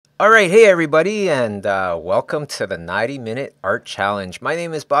All right, hey everybody, and welcome to the 90-minute art challenge. My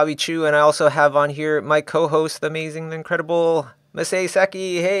name is Bobby Chiu, and I also have on here my co-host, the amazing, the incredible Masae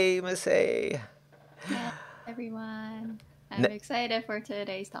Seki. Hey, Masae. Hey everyone. I'm excited for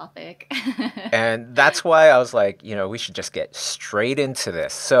today's topic. And that's why I was like, we should just get straight into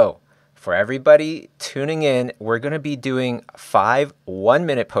this. So, for everybody tuning in, we're going to be doing 5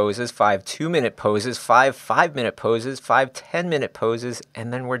 1-minute poses, 5 2-minute poses, 5 5-minute poses, 5 10-minute poses,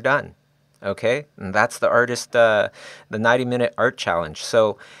 and then we're done. Okay? And that's the the 90-minute art challenge.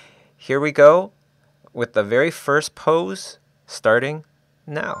 So, here we go with the very first pose starting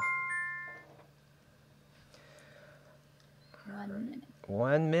now. 1 minute.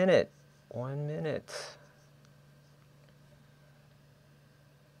 1 minute. 1 minute.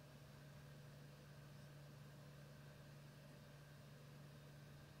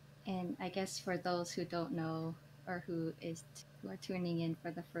 And I guess for those who don't know or who are tuning in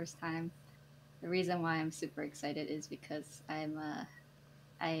for the first time, the reason why I'm super excited is because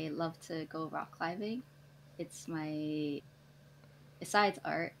I love to go rock climbing. It's besides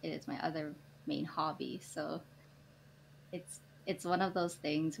art, it is my other main hobby. So it's one of those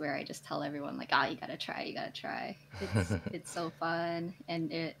things where I just tell everyone like, you gotta try. It's so fun,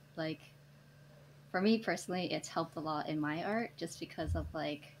 and it for me personally, it's helped a lot in my art just because of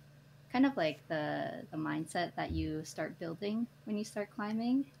kind of like the mindset that you start building when you start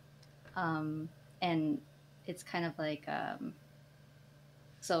climbing, and it's kind of like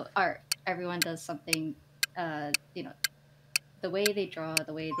so art. Everyone does something, the way they draw,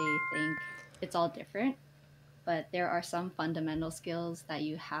 the way they think, it's all different. But there are some fundamental skills that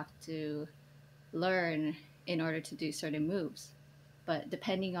you have to learn in order to do certain moves. But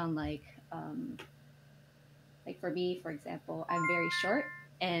depending on like for me, for example, I'm very short,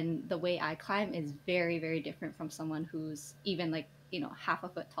 and the way I climb is very, very different from someone who's even half a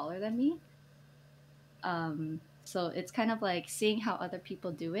foot taller than me. So it's kind of like seeing how other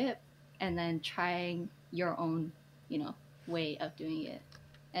people do it and then trying your own, way of doing it.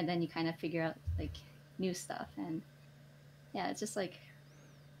 And then you kind of figure out like new stuff. And yeah, it's just like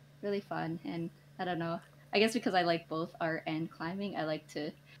really fun. And I don't know, I guess because I like both art and climbing, I like to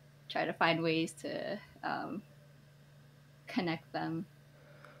try to find ways to connect them.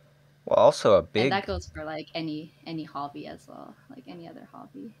 Well, also and that goes for like any hobby as well, like any other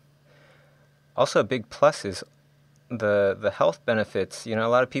hobby. Also a big plus is the health benefits. A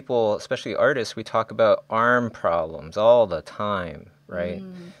lot of people, especially artists, we talk about arm problems all the time, right?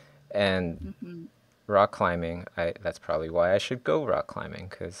 And rock climbing, that's probably why I should go rock climbing,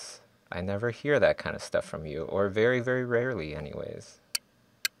 because I never hear that kind of stuff from you, or very, very rarely anyways.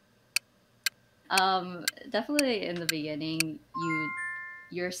 Definitely in the beginning,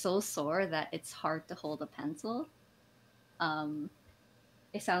 you're so sore that it's hard to hold a pencil.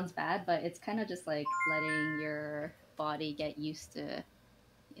 It sounds bad, but it's kind of just like letting your body get used to,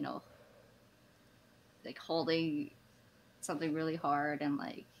 like holding something really hard and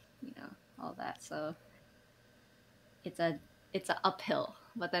all that. So it's a uphill,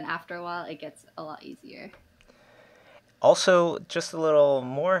 but then after a while it gets a lot easier. Also, just a little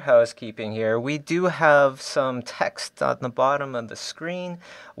more housekeeping here. We do have some text on the bottom of the screen.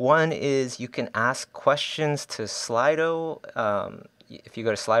 One is you can ask questions to Slido. If you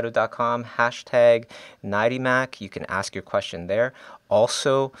go to slido.com, hashtag 90Mac, you can ask your question there.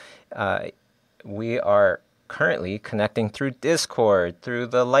 Also, we are currently connecting through Discord, through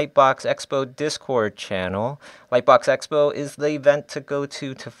the Lightbox Expo Discord channel. Lightbox Expo is the event to go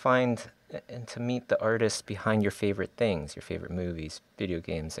to find and to meet the artists behind your favorite things, your favorite movies, video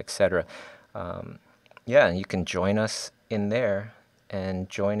games, etc. Yeah, and you can join us in there and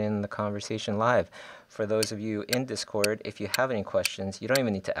join in the conversation live. For those of you in Discord, if you have any questions, you don't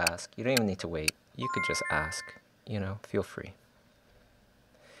even need to ask. You don't even need to wait. You could just ask. Feel free.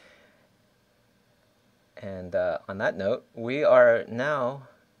 And on that note, we are now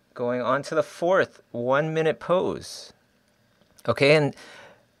going on to the fourth 1-minute pose. Okay, and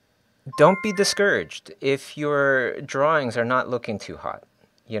don't be discouraged if your drawings are not looking too hot.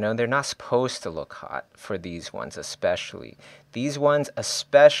 They're not supposed to look hot for these ones especially. These ones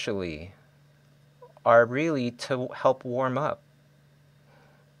especially are really to help warm up.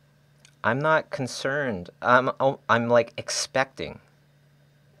 I'm not concerned. I'm like expecting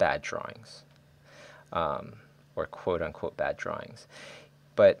bad drawings. Or quote-unquote bad drawings.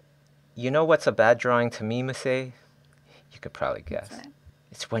 But you know what's a bad drawing to me, Masae? You could probably guess.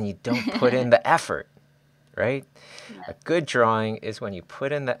 It's when you don't put in the effort, right? Yeah. A good drawing is when you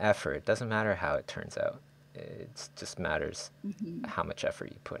put in the effort. It doesn't matter how it turns out. It just matters how much effort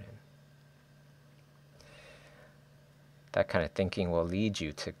you put in. that kind of thinking will lead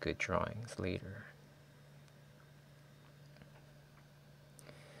you to good drawings later.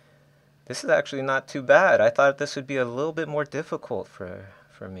 This is actually not too bad. I thought this would be a little bit more difficult for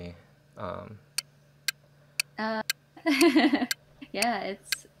me. Yeah,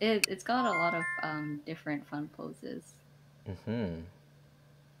 it's got a lot of different fun poses.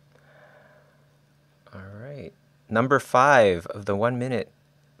 All right. Number 5 of the 1 minute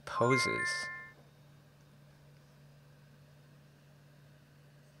poses.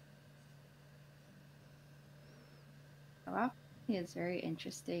 Rock is very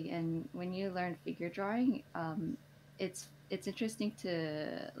interesting, and when you learn figure drawing, it's interesting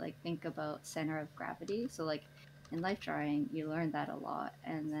to like think about center of gravity. So like in life drawing, you learn that a lot,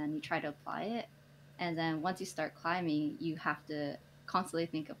 and then you try to apply it, and then once you start climbing, you have to constantly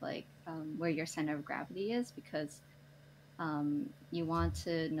think of like where your center of gravity is, because you want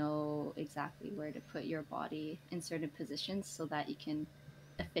to know exactly where to put your body in certain positions so that you can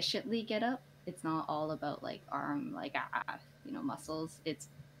efficiently get up. It's not all about like arm, like muscles. It's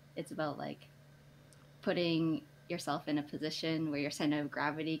about like putting yourself in a position where your center of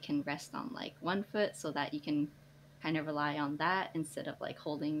gravity can rest on like one foot, so that you can kind of rely on that instead of like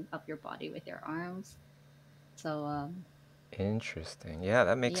holding up your body with your arms. So Interesting. Yeah,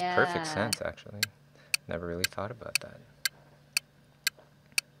 that makes perfect yeah. sense, actually. Never really thought about that.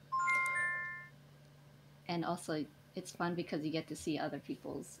 And also it's fun because you get to see other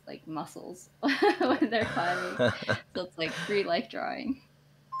people's like muscles when they're climbing. So it's like free life drawing.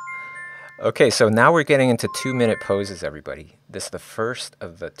 Okay, so now we're getting into 2-minute poses, everybody. This is the first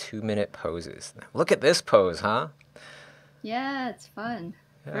of the 2-minute poses. Look at this pose, huh? Yeah, it's fun.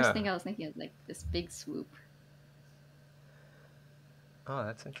 Yeah. First thing I was thinking is like this big swoop. Oh,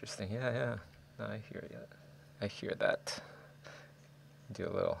 that's interesting. Yeah, yeah. No, I hear you. I hear that. Do a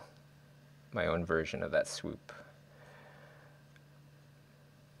little, my own version of that swoop.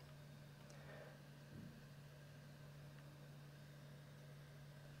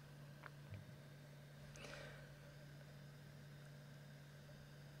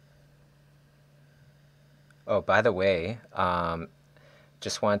 Oh, by the way,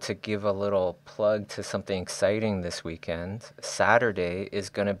 just want to give a little plug to something exciting this weekend. Saturday is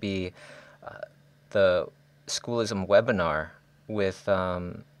going to be the Schoolism webinar with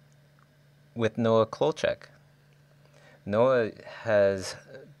Noah Klolchek. Noah has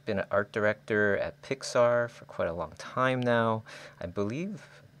been an art director at Pixar for quite a long time now. I believe,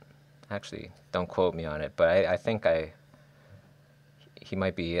 actually, don't quote me on it, but I think he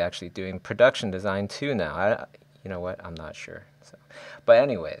might be actually doing production design too now. You know what? I'm not sure. So, but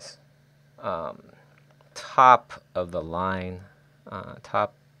anyways, top of the line,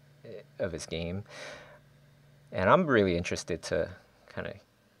 top of his game, and I'm really interested to kind of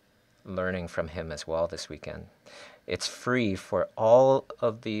learning from him as well this weekend. It's free for all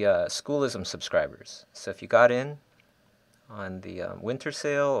of the Schoolism subscribers. So if you got in on the winter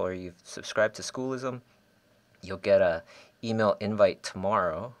sale or you've subscribed to Schoolism, you'll get a email invite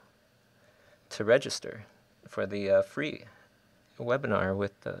tomorrow to register for the free webinar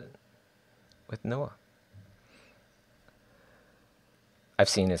with Noah. I've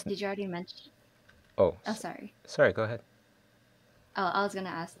seen his. Did you already mention? Oh, sorry. Sorry, go ahead. Oh, I was gonna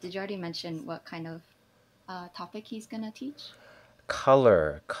ask. Did you already mention what kind of topic he's gonna teach?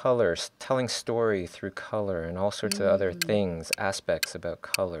 Colors, telling story through color, and all sorts of other things, aspects about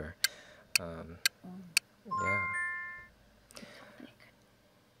color. Yeah. Good topic.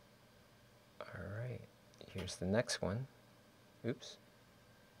 All right. Here's the next one. Oops.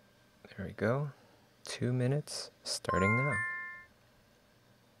 There we go. 2 minutes, starting now.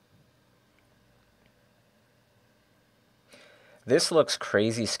 This looks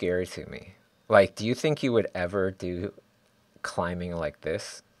crazy scary to me. Like, do you think you would ever do climbing like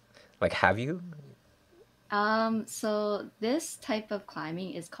this? Like, have you? So this type of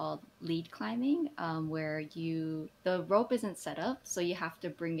climbing is called lead climbing, where the rope isn't set up, so you have to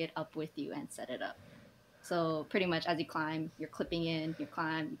bring it up with you and set it up. So pretty much as you climb, you're clipping in, you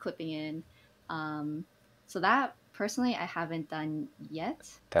climb, you're clipping in. So that personally I haven't done yet.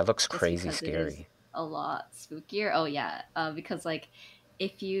 That looks just crazy because scary. It is a lot spookier. Oh yeah, because like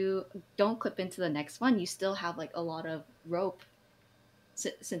if you don't clip into the next one, you still have like a lot of rope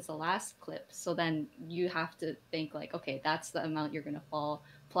since the last clip. So then you have to think like, okay, that's the amount you're gonna fall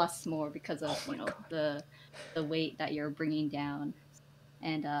plus more because of the weight that you're bringing down.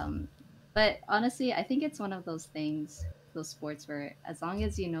 And but honestly, I think it's one of those things, those sports where as long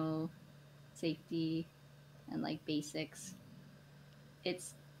as you know safety and like basics,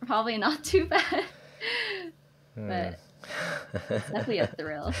 it's probably not too bad. But it's definitely a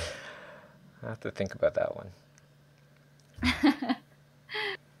thrill. I have to think about that one.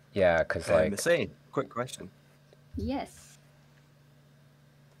 Yeah, because like... Masae, quick question. Yes.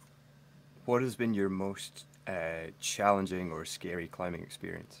 What has been your most challenging or scary climbing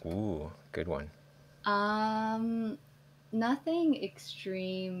experience? Ooh, good one. Nothing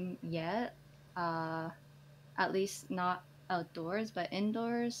extreme yet. At least not outdoors, but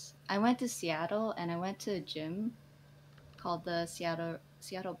indoors. I went to Seattle and I went to a gym called the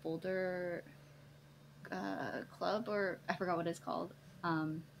Seattle Boulder Club, or I forgot what it's called.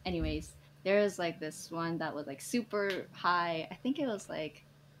 Anyways, there was like this one that was like super high. I think it was like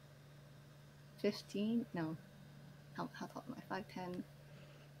 15. No, how tall am I? 5'10",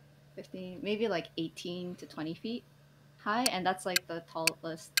 15, maybe like 18 to 20 feet high, and that's like the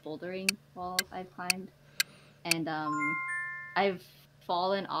tallest bouldering wall I've climbed. And I've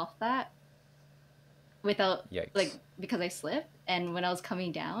fallen off that without Yikes. like because I slipped, and when I was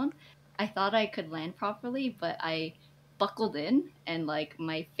coming down, I thought I could land properly, but I buckled in and like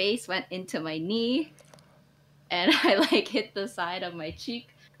my face went into my knee and I like hit the side of my cheek.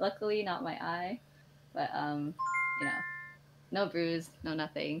 Luckily not my eye. But you know, no bruise, no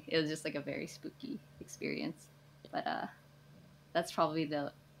nothing. It was just like a very spooky experience. But that's probably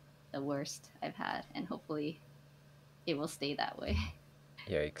the worst I've had, and hopefully it will stay that way.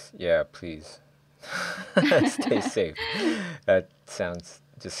 Yikes. Yeah, please. Stay safe. That sounds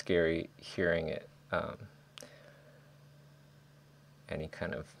just scary hearing it. Any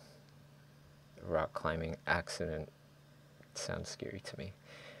kind of rock climbing accident sounds scary to me.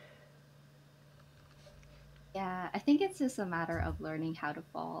 Yeah, I think it's just a matter of learning how to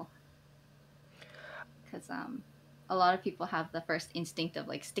fall. Because a lot of people have the first instinct of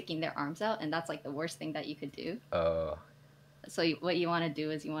like sticking their arms out, and that's like the worst thing that you could do. Oh. So what you want to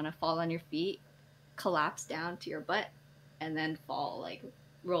do is you want to fall on your feet, collapse down to your butt, and then fall, like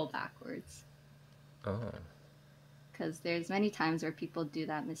roll backwards. Oh. Because there's many times where people do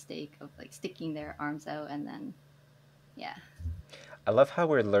that mistake of like sticking their arms out and then, yeah. I love how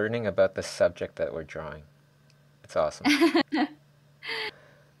we're learning about the subject that we're drawing. It's awesome.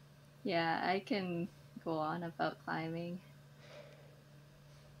 Yeah, I can go on about climbing.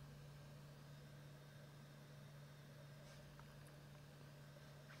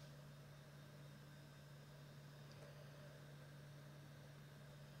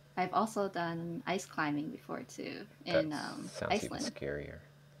 I've also done ice climbing before too in That sounds Iceland. even scarier.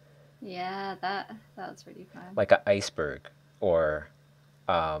 Yeah, that was pretty fun. Like an iceberg or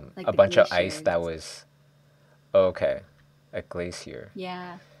Like a the bunch of ice glaciers. that was... Okay. A glacier.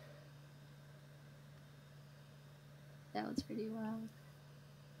 Yeah. That was pretty wild.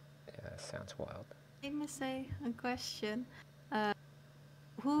 Yeah, that sounds wild. Hey, Masae, a question.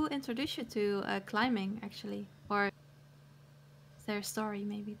 Who introduced you to climbing, actually? Or is there a story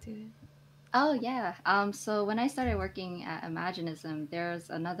maybe to it? Oh yeah. So when I started working at Imaginism, there was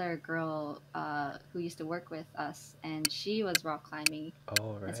another girl who used to work with us, and she was rock climbing.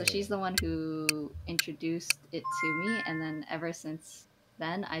 Oh, right. And so she's the one who introduced it to me, and then ever since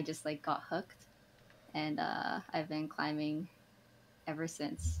then, I just like got hooked, and I've been climbing ever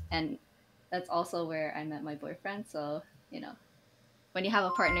since. And that's also where I met my boyfriend. So when you have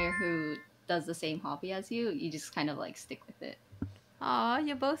a partner who does the same hobby as you, you just kind of like stick with it. Oh,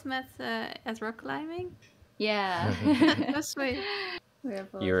 you both met at rock climbing? Yeah. That's sweet.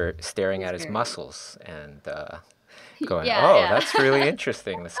 You're staring It was at his very- muscles and going, Yeah, oh, yeah. that's really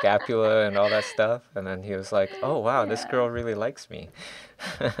interesting, the scapula and all that stuff. And then he was like, oh, wow, this Yeah. girl really likes me.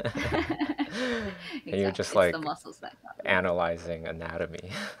 And you're just It's like the muscles that got me. analyzing anatomy.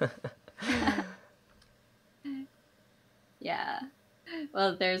 Yeah.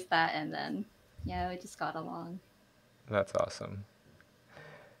 Well, there's that, and then yeah, we just got along. That's awesome.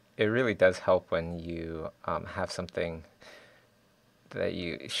 It really does help when you have something that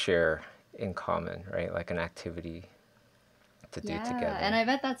you share in common, right? Like an activity to do together. And I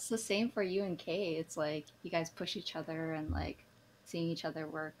bet that's the same for you and Kay. It's like you guys push each other and like seeing each other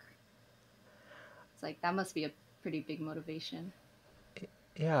work. It's like that must be a pretty big motivation.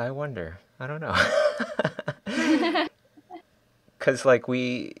 Yeah, I wonder. I don't know. Because like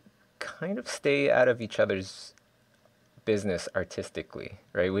we kind of stay out of each other's business artistically,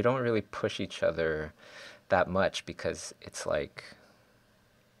 right? We don't really push each other that much because it's like,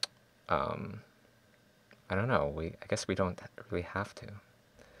 I don't know. I guess we don't really have to.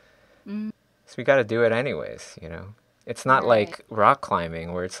 So we got to do it anyways, you know? It's not like rock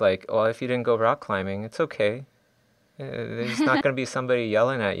climbing where it's like, well, if you didn't go rock climbing, it's okay. There's not going to be somebody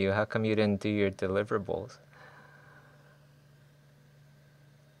yelling at you. How come you didn't do your deliverables?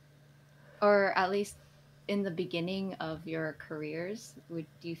 Or at least in the beginning of your careers, do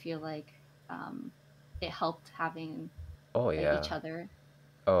you feel like it helped having Oh, like yeah. each other.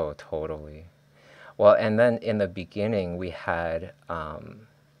 Oh, totally. Well, and then in the beginning, we had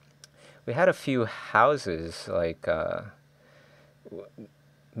a few houses, like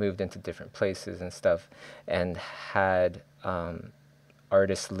moved into different places and stuff, and had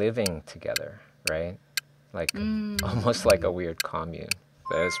artists living together, right? Like almost like a weird commune.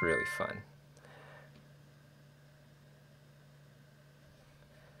 But it was really fun.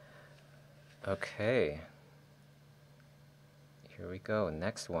 Okay. Here we go.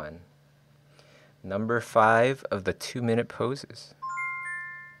 Next one. Number 5 of the 2-minute poses.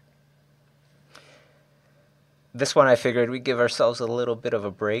 This one I figured we'd give ourselves a little bit of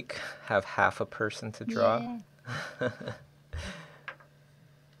a break, have half a person to draw. Yeah.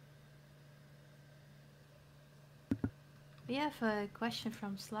 We have a question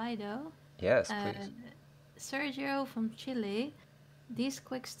from Slido. Yes, please. Sergio from Chile. These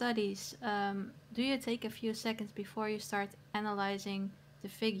quick studies, do you take a few seconds before you start analyzing the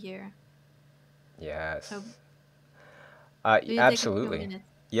figure? Yes. So, do you absolutely. take a few minutes?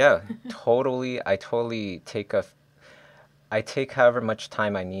 Yeah, totally. I take however much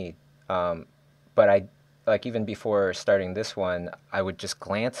time I need. But I, like, even before starting this one, I would just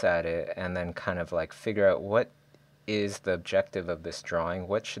glance at it and then kind of like figure out what is the objective of this drawing?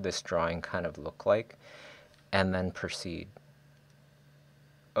 What should this drawing kind of look like? And then proceed.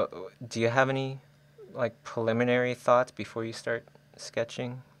 Do you have any like preliminary thoughts before you start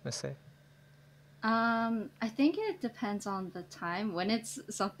sketching, Masae? I think it depends on the time. When it's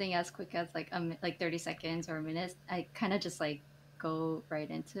something as quick as like 30 seconds or a minute, I kind of just like go right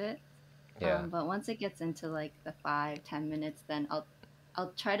into it. Yeah. But once it gets into like the 5-10 minutes, then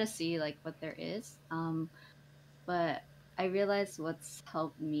I'll try to see like what there is. But I realized what's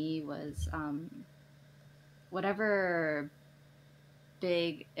helped me was whatever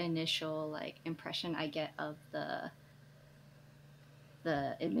big initial like impression I get of the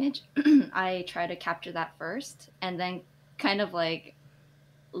image, I try to capture that first, and then kind of like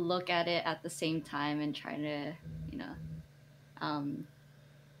look at it at the same time and try to, you know,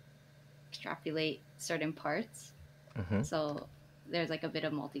 extrapolate certain parts. Mm-hmm. So there's like a bit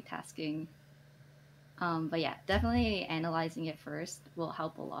of multitasking. But yeah, definitely analyzing it first will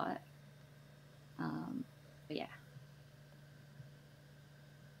help a lot. But yeah.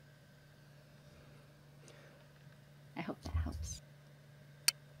 I hope that helps.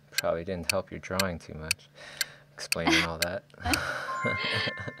 Probably didn't help your drawing too much, explaining all that.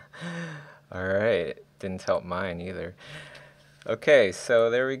 All right, didn't help mine either. Okay, so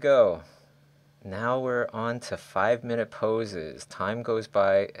there we go. Now we're on to 5-minute poses. Time goes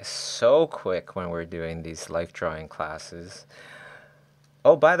by so quick when we're doing these life drawing classes.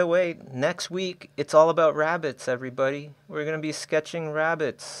 Oh, by the way, next week it's all about rabbits, everybody. We're going to be sketching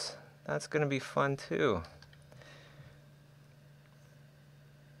rabbits. That's going to be fun too.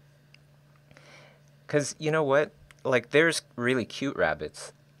 Because you know what? Like, there's really cute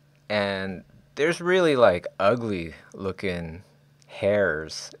rabbits, and there's really, like, ugly looking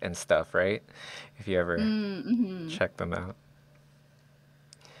hares and stuff, right? If you ever check them out.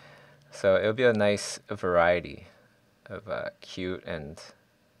 So it'll be a nice variety of cute and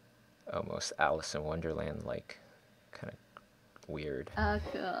almost Alice in Wonderland-like, kind of weird. Oh,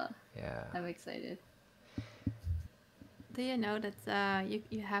 cool. Yeah. I'm excited. Do you know that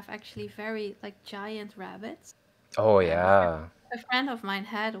you have actually very like giant rabbits? Oh, yeah. A friend of mine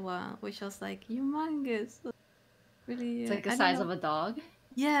had one, which was like humongous. Really, It's like the I don't size know. of a dog.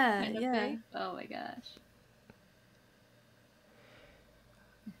 Yeah, Kind of yeah. big. Oh my gosh.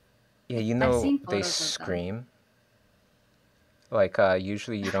 Yeah, you I've know, seen they photos of them. scream. Like,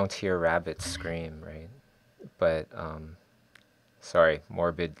 usually you don't hear rabbits scream, right? But, sorry,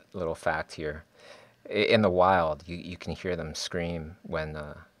 morbid little fact here. In the wild, you can hear them scream when,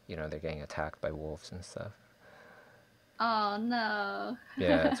 you know, they're getting attacked by wolves and stuff. Oh no.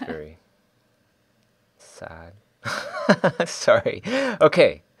 Yeah, it's very sad. Sorry.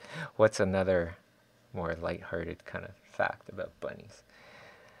 Okay, what's another more lighthearted kind of fact about bunnies?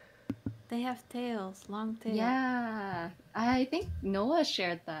 They have tails, long tails. Yeah, I think Noah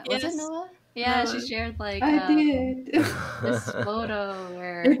shared that. Was it Yes. Noah? Yeah, No. she shared like I did. this photo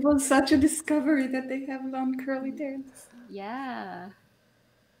where It was such a discovery that they have long curly tails. yeah.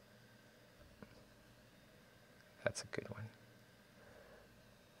 That's a good one.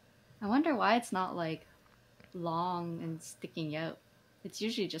 I wonder why it's not like long and sticking out. It's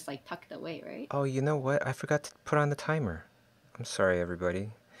usually just like tucked away, right? Oh, you know what? I forgot to put on the timer. I'm sorry,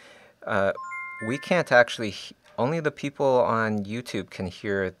 everybody. We can't actually... Only the people on YouTube can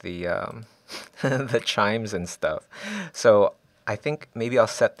hear the the chimes and stuff. So I think maybe I'll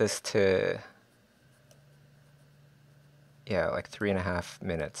set this to Yeah, like 3.5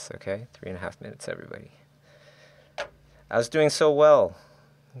 minutes, okay? 3.5 minutes, everybody. I was doing so well,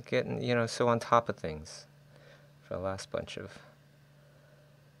 getting, so on top of things for the last bunch of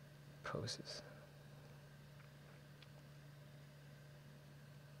poses.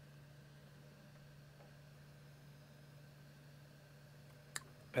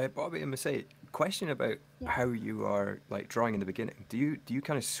 Bobby and Masae, question about how you are like drawing in the beginning. Do you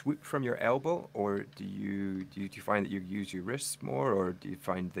kind of swoop from your elbow, or do you find that you use your wrists more, or do you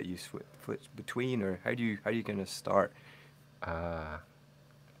find that you flip between, or how do you kind of start? I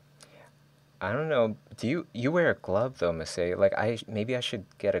don't know. Do you wear a glove though, Masae? Like maybe I should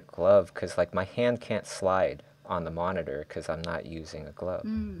get a glove because like my hand can't slide on the monitor because I'm not using a glove.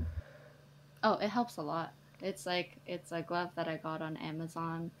 Oh, it helps a lot. It's a glove that I got on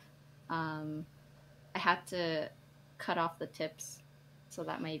Amazon. I had to cut off the tips so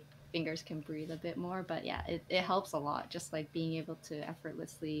that my fingers can breathe a bit more. But yeah, it helps a lot. Just like being able to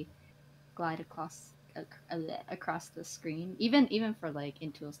effortlessly glide across the screen. Even for like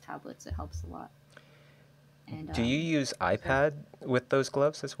Intuos tablets, it helps a lot. And Do you use iPad with those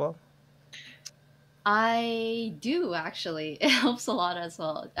gloves as well? I do actually. It helps a lot as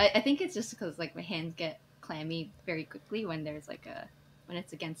well. I think it's just because like my hands get clammy very quickly when there's when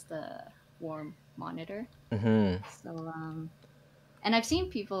it's against the warm monitor. So and I've seen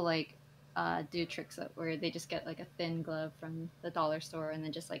people like do tricks where they just get like a thin glove from the dollar store and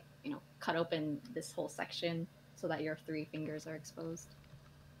then just like cut open this whole section so that your 3 fingers are exposed.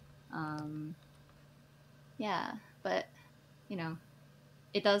 Yeah, but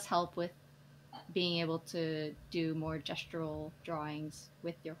it does help with being able to do more gestural drawings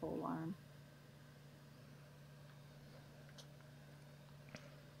with your whole arm.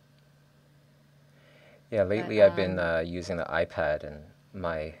 Yeah, lately I've been using the iPad, and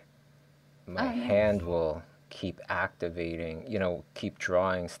my hand will keep activating, keep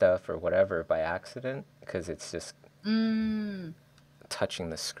drawing stuff or whatever by accident because it's just touching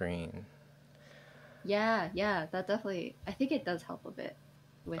the screen. Yeah, that definitely. I think it does help a bit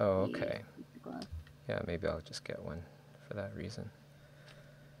with with the glove. Yeah, maybe I'll just get one for that reason.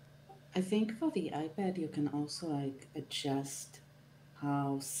 I think for the iPad, you can also like adjust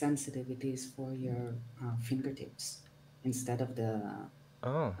how sensitive it is for your fingertips instead of the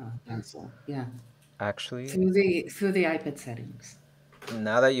pencil. Yeah. Actually, through the iPad settings.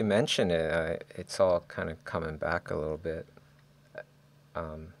 Now that you mention it, it's all kind of coming back a little bit.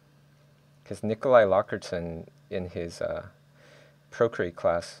 Because Nikolai Lockertsen, in his Procreate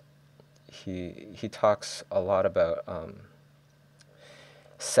class, he talks a lot about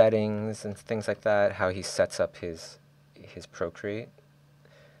settings and things like that, how he sets up his Procreate,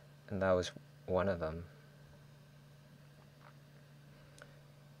 and that was one of them.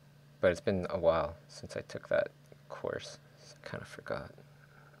 But it's been a while since I took that course, so I kind of forgot.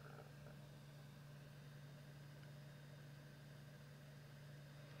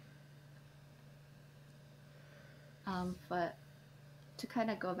 But to kind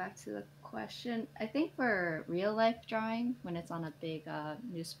of go back to the question, I think for real life drawing, when it's on a big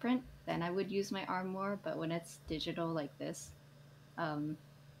newsprint, then I would use my arm more. But when it's digital like this,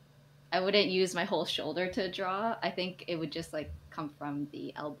 I wouldn't use my whole shoulder to draw. I think it would just like come from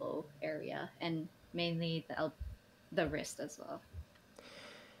the elbow area and mainly the wrist as well.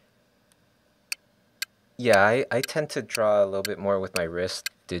 Yeah, I tend to draw a little bit more with my wrist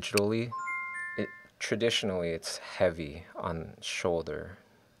digitally. Traditionally, it's heavy on shoulder,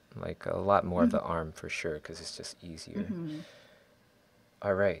 like a lot more of the arm for sure, because it's just easier.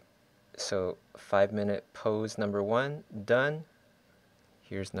 All right, so 5-minute pose number 1, done.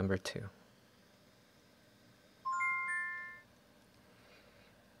 Here's number 2.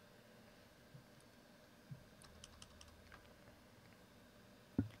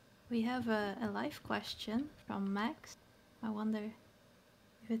 We have a live question from Max. I wonder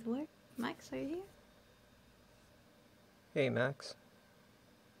if it works. Max, are you here? Hey, Max.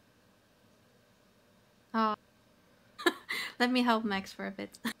 Oh, let me help Max for a bit.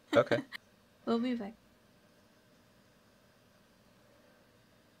 Okay. We'll be back.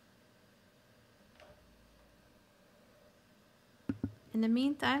 In the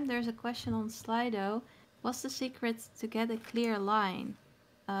meantime, there's a question on Slido. What's the secret to get a clear line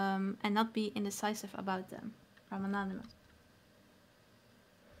and not be indecisive about them? From Anonymous.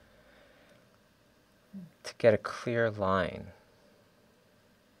 To get a clear line.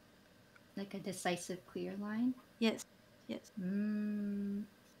 Like a decisive, clear line? Yes. Just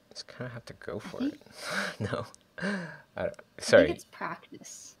kind of have to go for it. No. Sorry. I think it's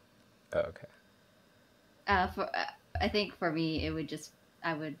practice. Oh, okay. I think for me,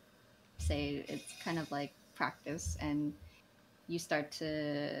 I would say it's kind of like practice, and you start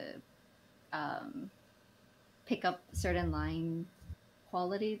to pick up certain line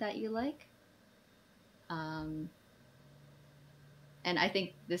quality that you like. And I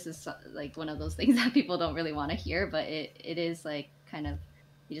think this is like one of those things that people don't really want to hear, but it is like kind of,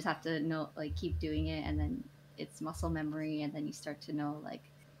 you just have to know, like keep doing it, and then it's muscle memory, and then you start to know like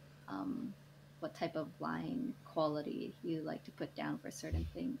what type of line quality you like to put down for certain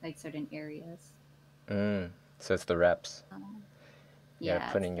things, like certain areas. So it's the reps. You Yeah,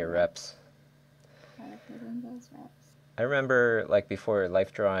 gotta put in your reps. Gotta put in those reps. I remember, like, before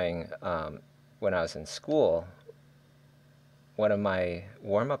life drawing, when I was in school, one of my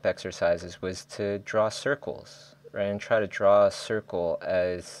warm-up exercises was to draw circles, right? And try to draw a circle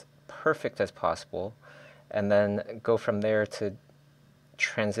as perfect as possible, and then go from there to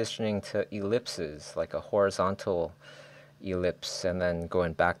transitioning to ellipses, like a horizontal ellipse, and then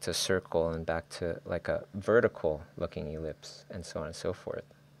going back to circle and back to like a vertical looking ellipse, and so on and so forth.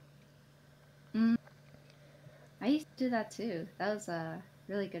 I used to do that too. That was a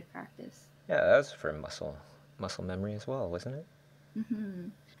really good practice. Yeah, that was for muscle memory as well, wasn't it? Mm-hmm.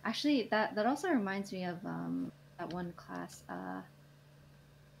 Actually, that also reminds me of that one class,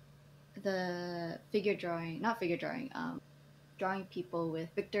 the figure drawing, not figure drawing, drawing people with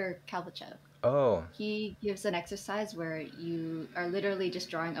Victor Kalbachev. Oh. He gives an exercise where you are literally just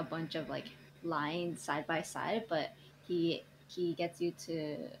drawing a bunch of like lines side by side, but he gets you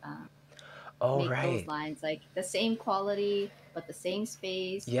to make those lines like the same quality but the same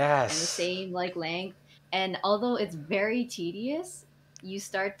space, yes, and the same like length. And although it's very tedious, you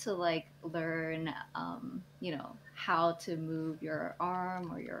start to like learn you know, how to move your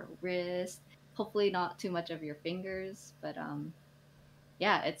arm or your wrist, hopefully not too much of your fingers, but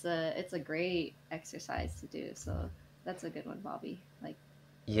yeah, it's a great exercise to do. So that's a good one, Bobby. Like,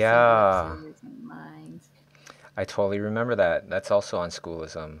 yeah, ellipses and lines. I totally remember that. That's also on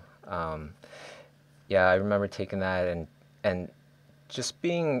Schoolism. Yeah, I remember taking that and just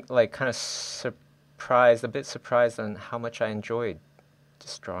being like kind of surprised, a bit surprised on how much I enjoyed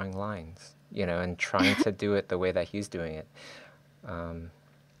just drawing lines, you know, and trying to do it the way that he's doing it.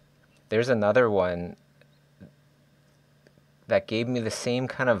 There's another one that gave me the same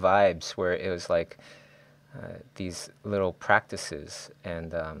kind of vibes, where it was like these little practices,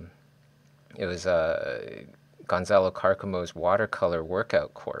 and it was Gonzalo Carcamo's watercolor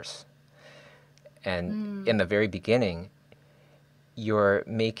workout course. And in the very beginning, you're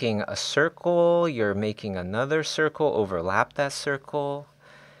making a circle, you're making another circle, overlap that circle.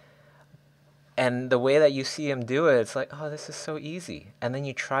 And the way that you see him do it, it's like, oh, this is so easy. And then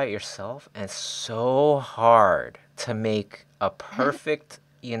you try it yourself, and it's so hard to make a perfect,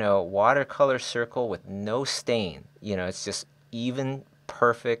 you know, watercolor circle with no stain. You know, it's just even,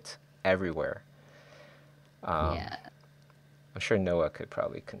 perfect everywhere. Yeah. I'm sure Noah could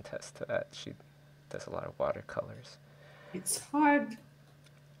probably contest to that. She does a lot of watercolors. It's hard.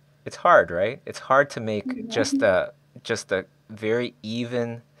 It's hard, right? It's hard to make just a very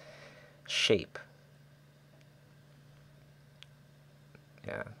even shape.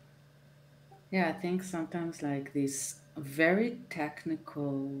 Yeah. Yeah, I think sometimes like these very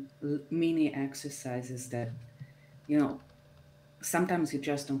technical mini exercises that, you know, sometimes you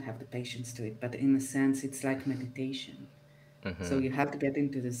just don't have the patience to it, but in a sense, it's like meditation. Mm-hmm. So you have to get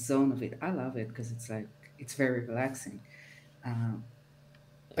into the zone of it. I love it because it's like, it's very relaxing.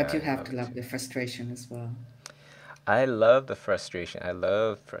 But you have to love the frustration as well. I love the frustration. I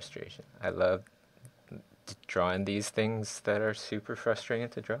love frustration. I love drawing these things that are super frustrating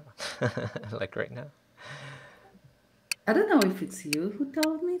to draw, like right now. I don't know if it's you who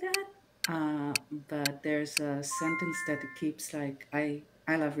told me that, but there's a sentence that it keeps like, I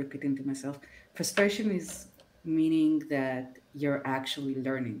love repeating to myself. Frustration is meaning that you're actually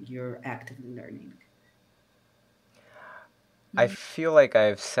learning, you're actively learning. I feel like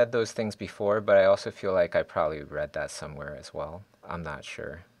I've said those things before, but I also feel like I probably read that somewhere as well. I'm not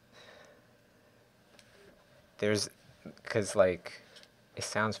sure. Because like, it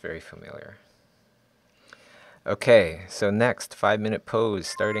sounds very familiar. Okay, so next, 5-minute pose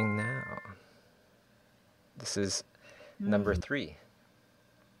starting now. This is number 3.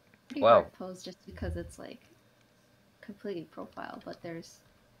 Pretty hard pose just because it's like completely profile, but there's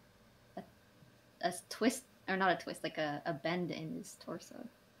a twist, or not a twist, like a bend in his torso.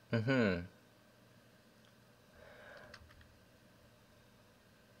 Mm-hmm.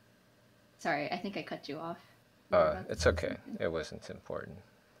 Sorry, I think I cut you off. It's okay. It wasn't important.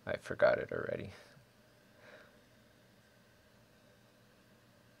 I forgot it already.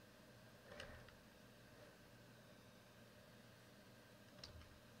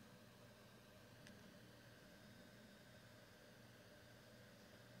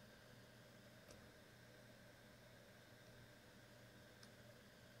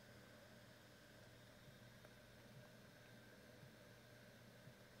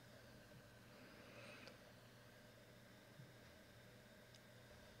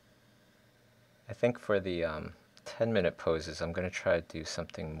 I think for the 10-minute poses, I'm going to try to do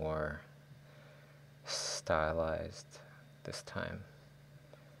something more stylized this time.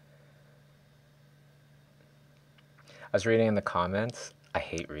 I was reading in the comments. I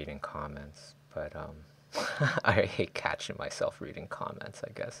hate reading comments, but I hate catching myself reading comments,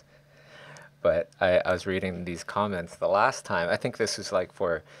 I guess. But I was reading these comments the last time. I think this was like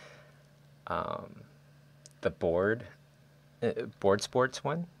for the board sports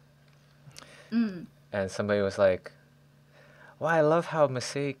one. And somebody was like, well, I love how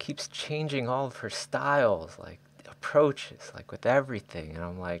Masae keeps changing all of her styles, like approaches, like with everything. And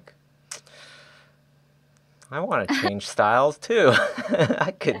I'm like, I want to change styles too.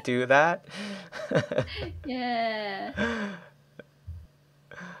 I could do that. Yeah.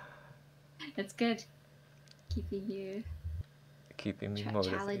 It's good. Keeping me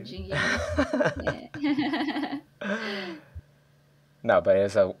motivated. Challenging you. Yeah. No, but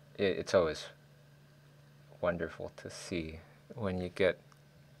it's always wonderful to see when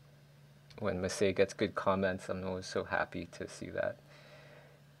Masae gets good comments. I'm always so happy to see that.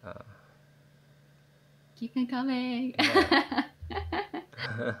 Keep it coming. Yeah.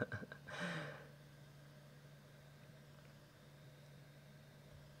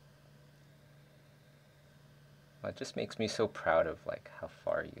 It just makes me so proud of like how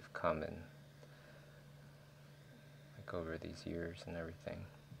far you've come and like over these years and everything.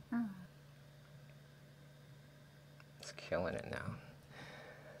 Oh. It's killing it now.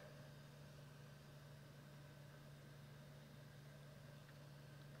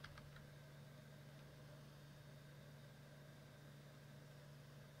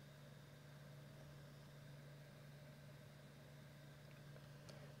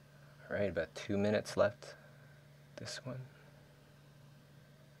 All right, about 2 minutes left. This one.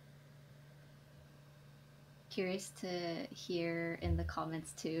 Curious to hear in the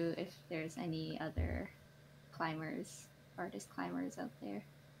comments too if there's any other artist climbers out there.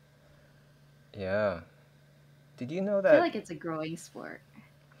 Yeah. Did you know that? I feel like it's a growing sport.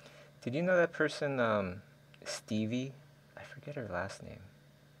 Did you know that person, Stevie? I forget her last name,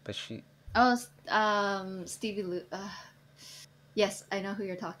 but she. Oh, Stevie. Yes, I know who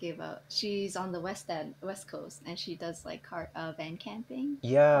you're talking about. She's on the West Coast, and she does like van camping.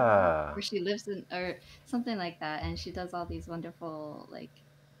 Yeah. Where she lives in, or something like that, and she does all these wonderful like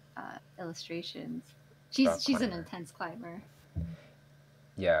illustrations. She's an intense climber.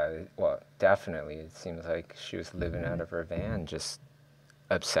 Yeah, well, definitely. It seems like she was living out of her van, just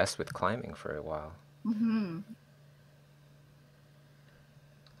obsessed with climbing for a while. Mm-hmm.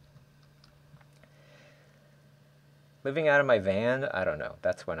 Living out of my van, I don't know.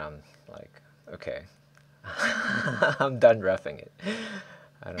 That's when I'm like, okay, I'm done roughing it.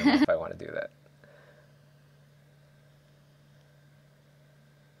 I don't know if I want to do that.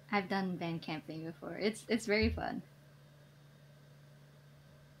 I've done van camping before. It's very fun.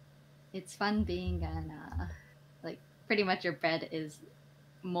 It's fun being on, like, pretty much your bed is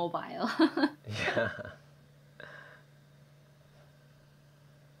mobile. Yeah.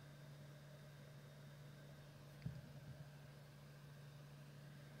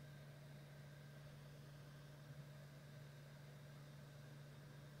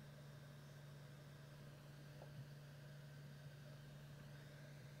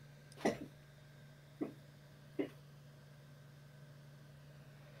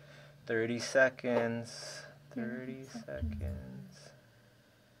 Thirty seconds. 30 seconds.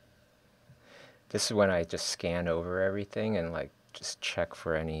 This is when I just scan over everything and like just check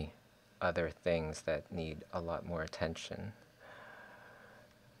for any other things that need a lot more attention.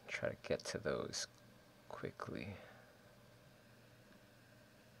 Try to get to those quickly.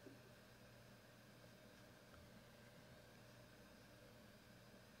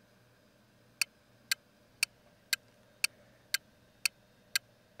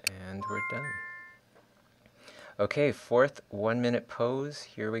 And we're done. Okay, fourth 1 minute pose.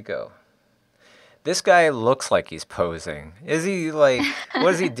 Here we go. This guy looks like he's posing. Is he like,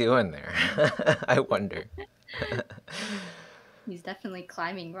 what is he doing there? I wonder. He's definitely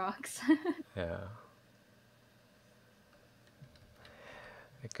climbing rocks. Yeah.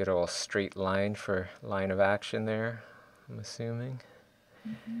 A good old straight line for line of action there, I'm assuming.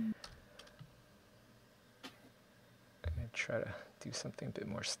 Mm-hmm. I'm going to try to do something a bit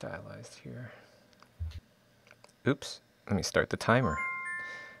more stylized here. Oops, let me start the timer.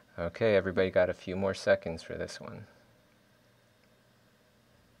 Okay, everybody got a few more seconds for this one.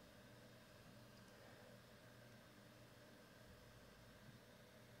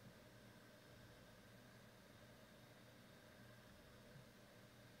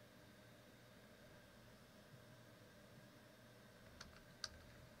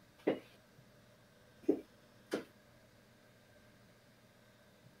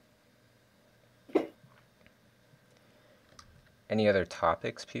 Any other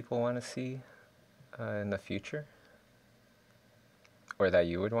topics people want to see in the future? Or that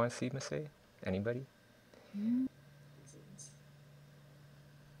you would want to see, Masae? Anybody?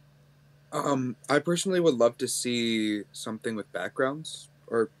 I personally would love to see something with backgrounds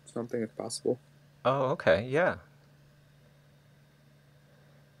or something if possible. Oh, okay, yeah.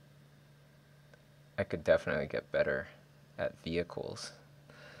 I could definitely get better at vehicles.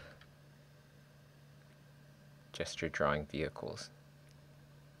 Gesture drawing vehicles.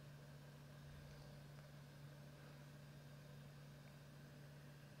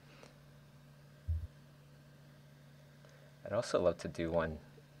 I'd also love to do one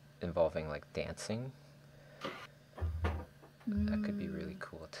involving like dancing. That could be really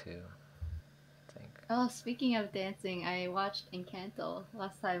cool too, I think. Oh, speaking of dancing, I watched Encanto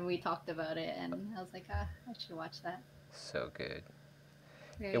last time we talked about it, and I was like, I should watch that. So good.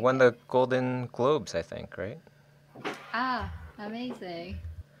 Very It won good. the Golden Globes, I think, right? Ah, amazing.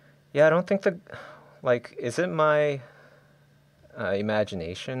 Yeah, I don't think is it my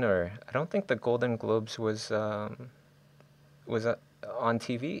imagination, or I don't think the Golden Globes was on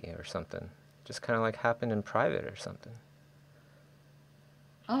TV or something. Just kind of like happened in private or something.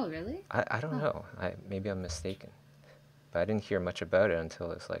 Oh, really? I don't know. Maybe I'm mistaken. But I didn't hear much about it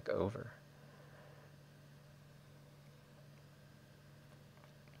until it's like over.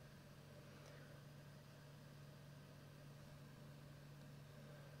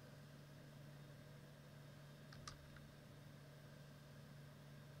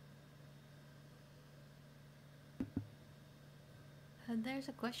 There's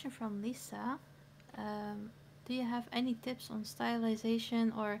a question from Lisa. Do you have any tips on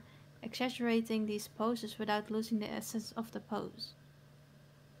stylization or exaggerating these poses without losing the essence of the pose?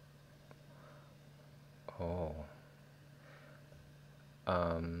 Oh.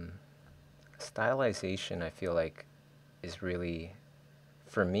 Stylization, I feel like, is really,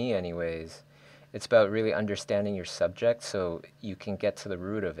 for me anyways, it's about really understanding your subject so you can get to the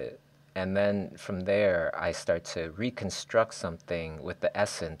root of it. And then from there, I start to reconstruct something with the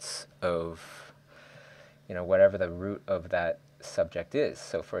essence of, whatever the root of that subject is.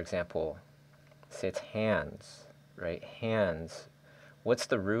 So for example, say it's hands, right? Hands. What's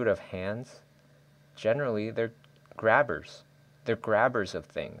the root of hands? Generally, they're grabbers. They're grabbers of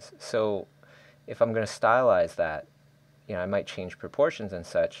things. So if I'm going to stylize that, I might change proportions and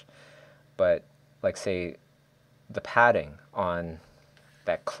such, but like say the padding on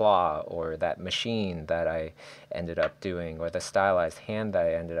that claw or that machine that I ended up doing, or the stylized hand that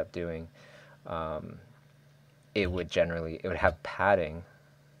I ended up doing, it would have padding,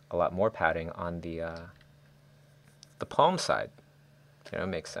 a lot more padding on the palm side. It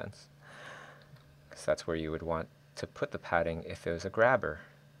makes sense. Because that's where you would want to put the padding if it was a grabber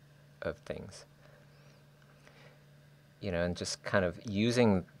of things. And just kind of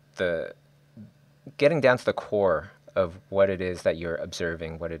getting down to the core of what it is that you're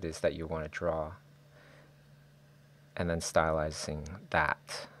observing, what it is that you want to draw, and then stylizing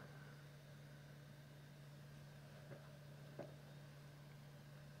that.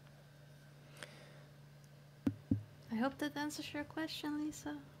 I hope that answers your question,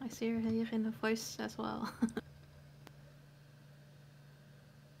 Lisa. I see her here in the voice as well.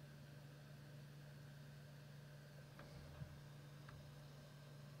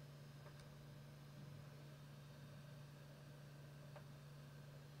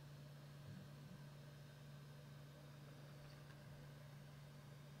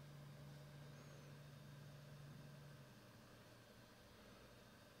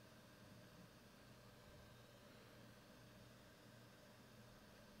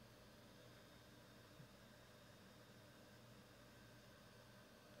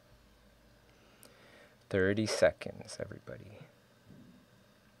 "30 seconds, everybody."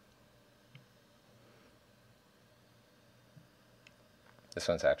 This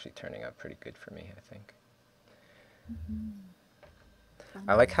one's actually turning out pretty good for me, I think.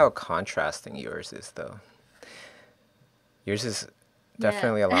 I like how contrasting yours is, though. Yours is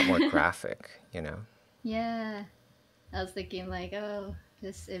definitely a lot more graphic, Yeah. I was thinking like, oh,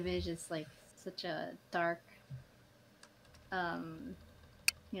 this image is like such a dark,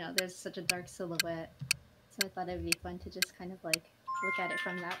 there's such a dark silhouette. So I thought it'd be fun to just kind of like look at it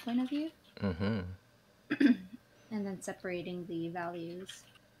from that point of view. Mm-hmm. And then separating the values.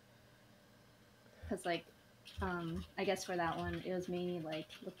 Because like, I guess for that one, it was mainly like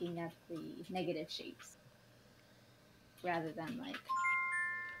looking at the negative shapes rather than like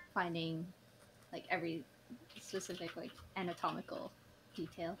finding like every specific like anatomical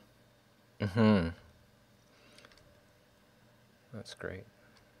detail. Mm-hmm. That's great.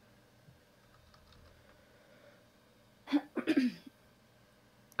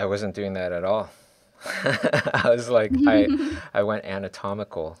 I wasn't doing that at all. I was like, I went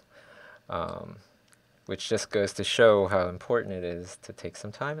anatomical, which just goes to show how important it is to take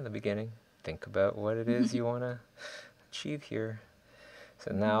some time in the beginning. Think about what it is you want to achieve here.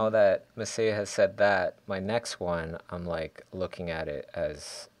 So now that Masae has said that, my next one, I'm like looking at it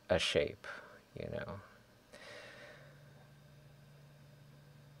as a shape, you know.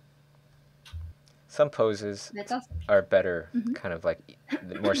 Some poses are better, kind of like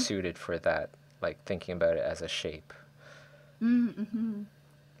more suited for that, like thinking about it as a shape.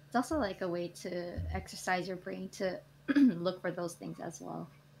 It's also like a way to exercise your brain to look for those things as well.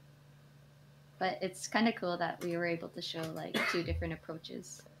 But it's kind of cool that we were able to show like 2 different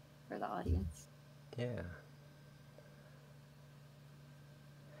approaches for the audience. Yeah.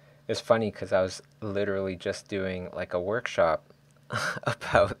 It's funny because I was literally just doing like a workshop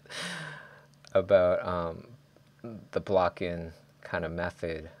about the block-in kind of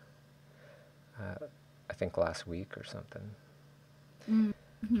method, I think last week or something.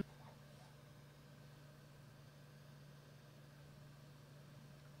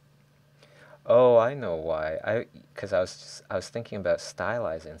 Oh, I know why. Because I was thinking about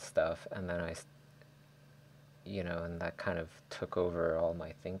stylizing stuff, and then and that kind of took over all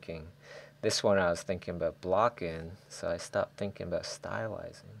my thinking. This one I was thinking about block-in, so I stopped thinking about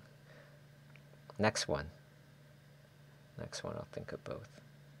stylizing. Next one I'll think of both.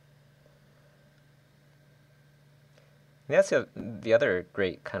 And that's the other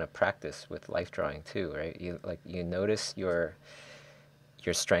great kind of practice with life drawing too, right? You notice your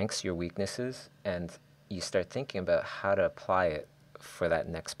strengths, your weaknesses, and you start thinking about how to apply it for that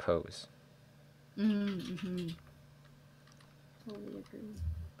next pose. Totally agree.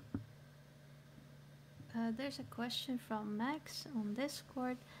 There's a question from Max on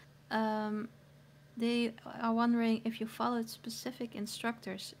Discord. They are wondering if you followed specific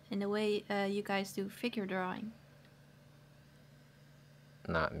instructors in the way you guys do figure drawing.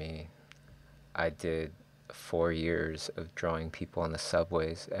 Not me. I did 4 years of drawing people on the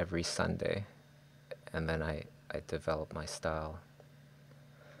subways every Sunday, and then I developed my style.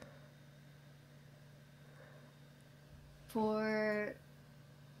 For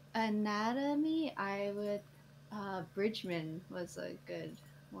anatomy, I would Bridgman was a good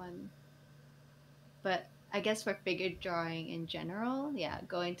one. But I guess for figure drawing in general, yeah,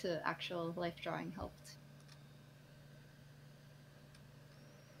 going to actual life drawing helped.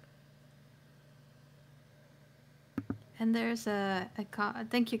 And there's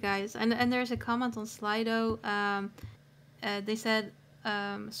thank you guys. And there's a comment on Slido. They said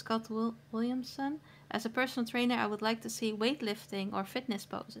Scott Williamson, as a personal trainer, I would like to see weightlifting or fitness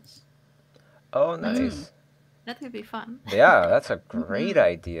poses. Oh, nice. That could be fun. Yeah, that's a great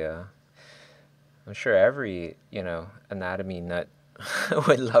idea. I'm sure every, anatomy nut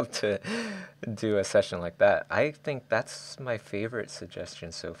would love to do a session like that. I think that's my favorite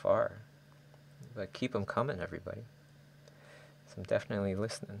suggestion so far. But keep them coming, everybody. So I'm definitely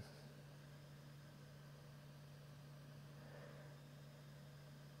listening.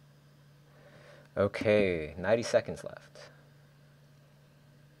 Okay, 90 seconds left.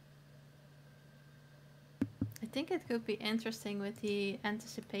 I think it could be interesting with the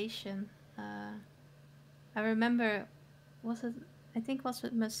anticipation. I remember, I think it was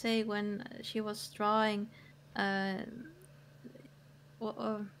with Masae when she was drawing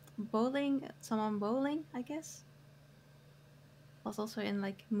bowling, someone bowling, I guess. Was also in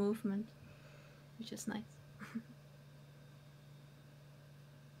like movement, which is nice.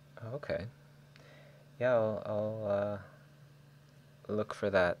 Okay. Yeah, I'll look for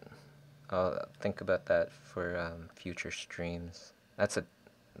that. I'll think about that for future streams.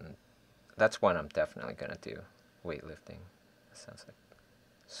 That's one I'm definitely gonna do. Weightlifting. That sounds like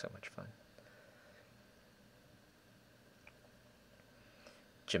so much fun.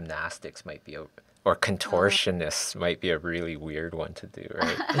 Gymnastics might be or contortionists might be a really weird one to do,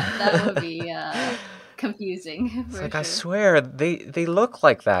 right? That would be confusing. It's like, sure. I swear, they look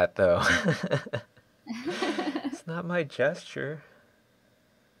like that, though. It's not my gesture.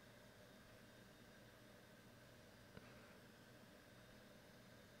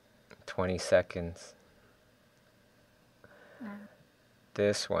 "20 seconds.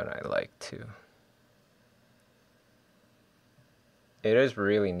 This one I like, too. It is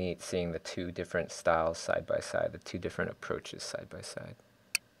really neat seeing the 2 different styles side by side, the 2 different approaches side by side.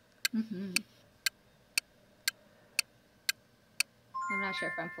 I'm not sure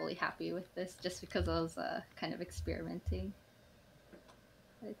if I'm fully happy with this, just because I was kind of experimenting.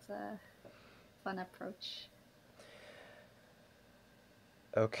 It's a fun approach.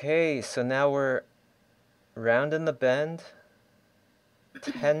 Okay, so now we're rounding the bend.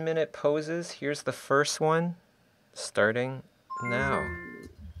 10-minute poses. Here's the first one, starting now. Ooh,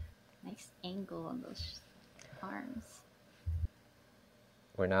 nice angle on those arms.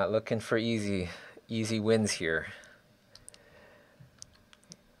 We're not looking for easy wins here.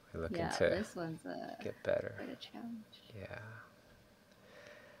 We're looking to this one's get better. quite a challenge. Yeah.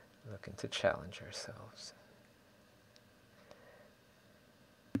 Looking to challenge ourselves.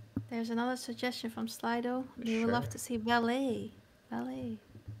 There's another suggestion from Slido. They would love to see ballet. Ballet.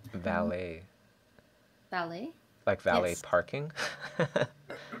 Valet. Ballet? Like valet Yes. parking?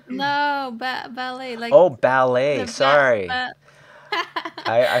 No, ballet. Like Oh, ballet. Sorry.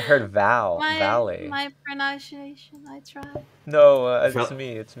 I heard valet. My pronunciation, I try. No, it's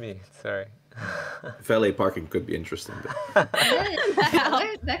me. It's me. Sorry. Valet parking could be interesting.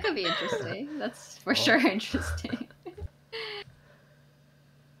 That could be interesting. That's for sure interesting.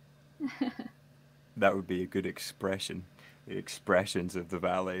 That would be a good expression. The expressions of the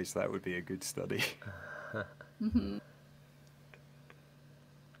valets, that would be a good study.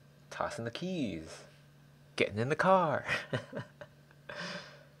 Tossing the keys. Getting in the car.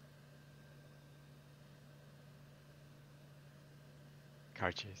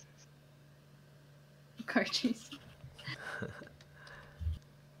 Car chases. Car chase.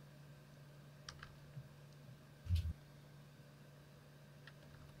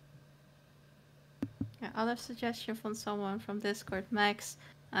 Other suggestion from someone from Discord, Max,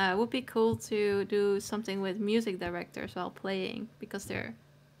 would be cool to do something with music directors while playing, because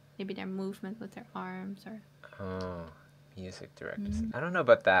maybe their movement with their arms or. Oh, music directors. I don't know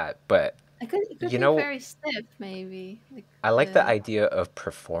about that, but It could be very stiff, maybe. I like the idea of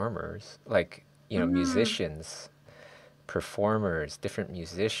performers, like musicians, performers, different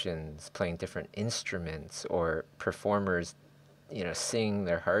musicians playing different instruments, or performers, singing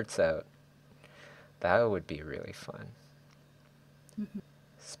their hearts out. That would be really fun.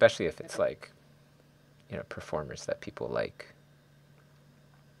 Especially if it's like, performers that people like.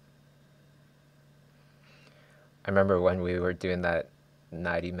 I remember when we were doing that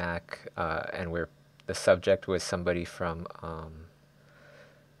 90 Mac, and the subject was somebody from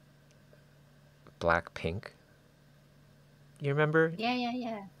Blackpink. You remember?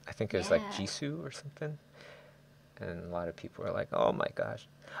 Yeah. I think it was like Jisoo or something. And a lot of people were like, "Oh my gosh,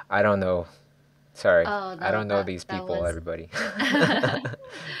 I don't know." Sorry, I don't know these people, everybody. That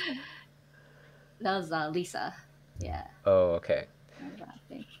was Lisa. Yeah. Oh, okay.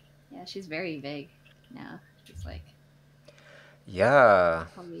 Yeah, she's very big now. She's like. Yeah.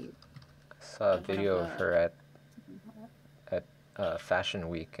 Probably I saw a video of her at Fashion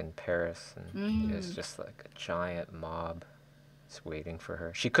Week in Paris, and it was just like a giant mob just waiting for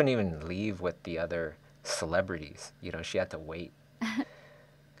her. She couldn't even leave with the other celebrities. She had to wait.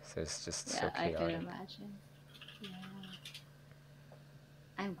 So it's just so chaotic. I could imagine. Yeah.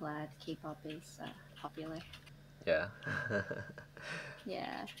 I'm glad K-pop is popular. Yeah.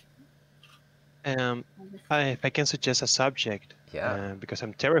 Yeah. If I can suggest a subject, because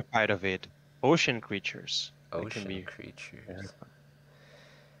I'm terrified of it, ocean creatures. Ocean creatures.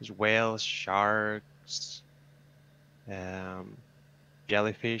 There's whales, sharks,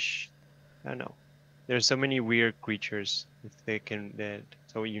 jellyfish. I don't know. There's so many weird creatures that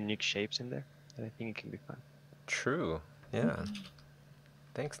so unique shapes in there that I think it can be fun. True. Yeah.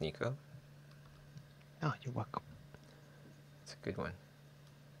 Thanks, Nico. Oh, you're welcome. It's a good one.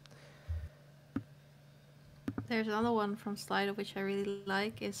 There's another one from Slido which I really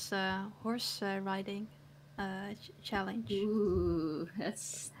like. Is horse riding challenge. Ooh,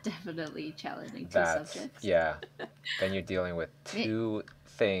 that's definitely challenging. Two subjects. Yeah. Then you're dealing with two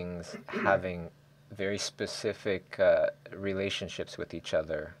things having very specific relationships with each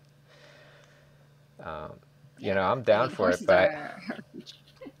other. I'm down for it, but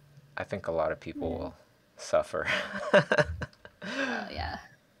I think a lot of people will suffer. Yeah.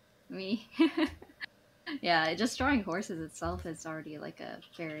 Me. Yeah, just drawing horses itself is already like a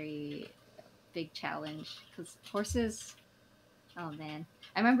very big challenge, because horses, oh man.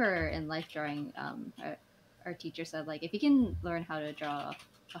 I remember in life drawing, our teacher said, like, if you can learn how to draw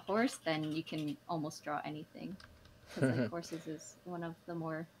a horse, then you can almost draw anything, because like horses is one of the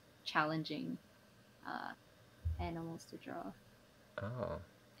more challenging animals to draw. Oh.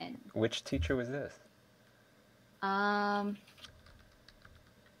 And which teacher was this?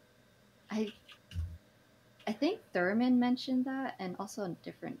 I think Thurman mentioned that, and also a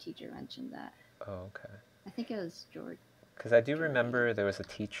different teacher mentioned that. Oh, okay. I think it was George. Because I do remember there was a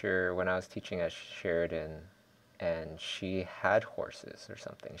teacher when I was teaching at Sheridan, and she had horses or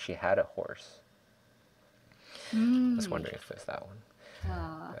something. She had a horse. I was wondering if it was that one.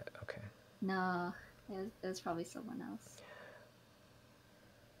 But, okay. No, it was probably someone else.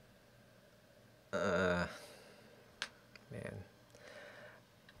 Man,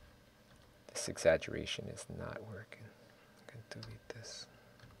 this exaggeration is not working. I'm going to delete this.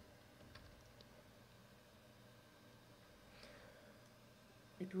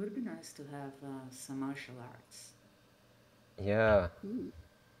 It would be nice to have some martial arts. Yeah. We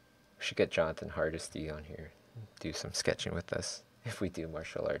should get Jonathan Hardesty on here, do some sketching with us if we do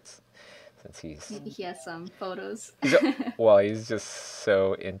martial arts, since he's... Maybe he has some photos. Well, he's just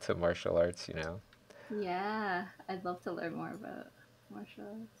so into martial arts, you know. Yeah, I'd love to learn more about martial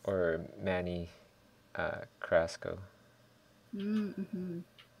arts. Or Manny Carrasco. Mm-hmm.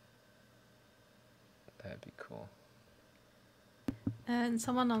 That'd be cool. And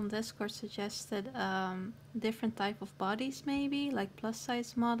someone on Discord suggested different type of bodies, maybe like plus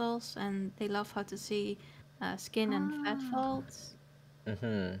size models, and they love how to see skin and fat folds.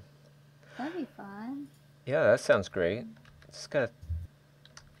 Mm-hmm. That'd be fun. Yeah, that sounds great. Just gotta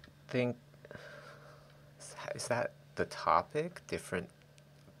think, is that the topic? Different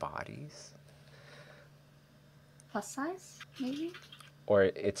bodies? Plus size, maybe? Or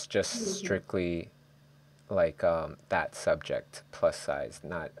it's just strictly like that subject, plus size,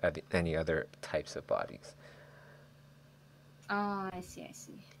 not any other types of bodies. Oh, I see.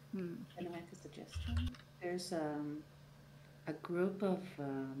 Can I make a suggestion? There's a group of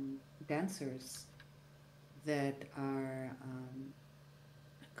dancers that are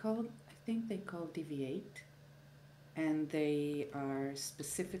called, I think they call Deviate, and they are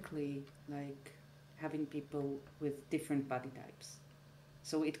specifically like having people with different body types.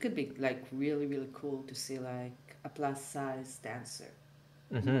 So it could be like really, really cool to see like a plus size dancer.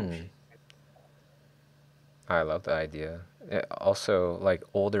 Mm-hmm. I love the idea. Also, like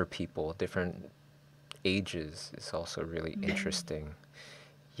older people, different ages is also really interesting.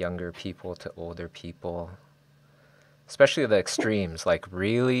 Younger people to older people. Especially the extremes, like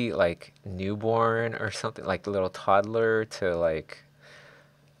really like newborn or something, like little toddler to like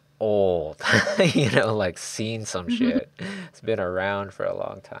old, you know, like seen some shit. It's been around for a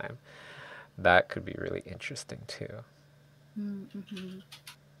long time. That could be really interesting too. Mm-hmm.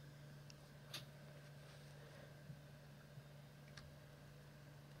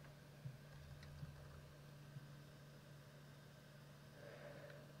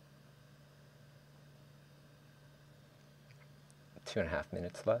 2.5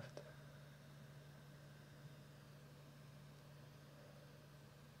 minutes left.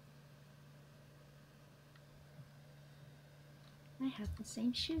 I have the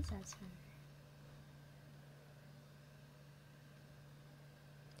same shoes as her.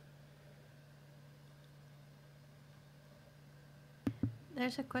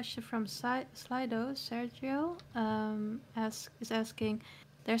 There's a question from Slido. Sergio is asking,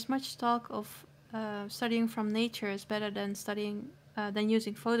 there's much talk of studying from nature is better than studying than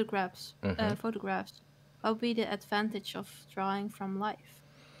using photographs. Photographs. What would be the advantage of drawing from life?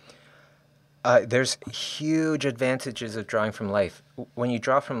 There's huge advantages of drawing from life. When you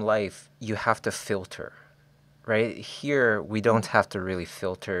draw from life, you have to filter, right? Here, we don't have to really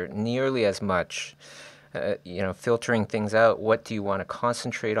filter nearly as much. You know, filtering things out. What do you want to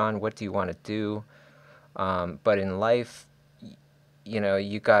concentrate on? What do you want to do? But in life, you know,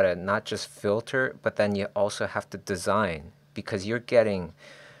 you gotta not just filter, but then you also have to design, because you're getting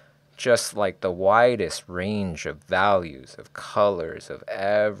just like the widest range of values, of colors, of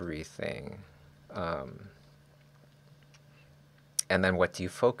everything. And then what do you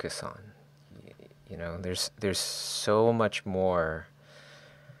focus on? You know, there's so much more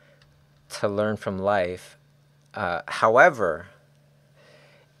to learn from life. However,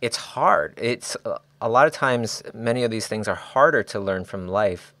 it's hard. It's a lot of times, many of these things are harder to learn from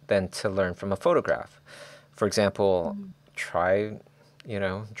life than to learn from a photograph. For example, try, you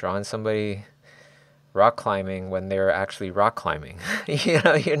know, drawing somebody rock climbing when they're actually rock climbing. You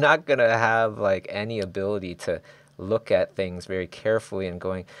know, you're not going to have like any ability to look at things very carefully and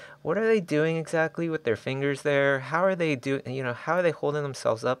going, what are they doing exactly with their fingers there? How are they doing, you know, how are they holding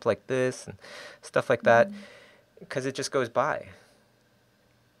themselves up like this and stuff like that? Because it just goes by.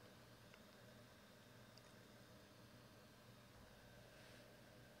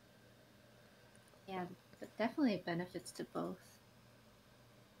 Yeah, but definitely benefits to both.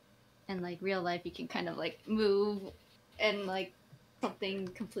 And like real life, you can kind of like move and like something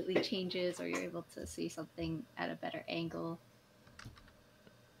completely changes, or you're able to see something at a better angle.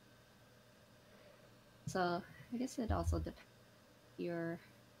 So I guess it also depends if you're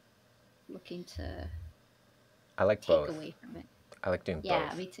looking to I like take both. away from it. I like doing both.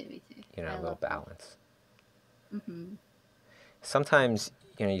 Yeah, me too. You know, a little balance. Mm-hmm. Sometimes,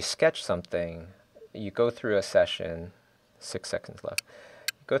 you know, you sketch something, you go through a session, 6 seconds left.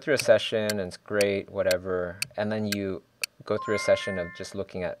 You go through a session and it's great, whatever, and then you go through a session of just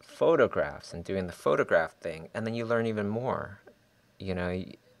looking at photographs and doing the photograph thing, and then you learn even more, you know,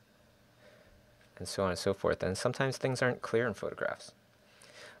 and so on and so forth. And sometimes things aren't clear in photographs.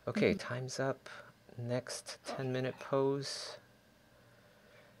 Okay, time's up. Next 10-minute pose.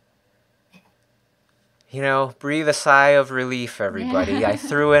 You know, breathe a sigh of relief, everybody. I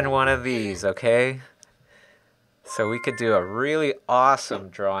threw in one of these, okay? So we could do a really awesome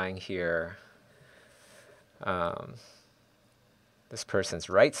drawing here. This person's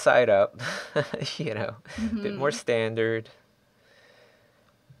right side up, you know, a bit more standard.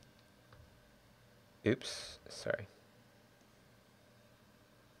 Oops, sorry.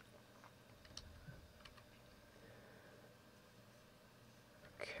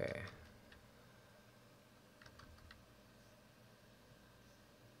 Okay.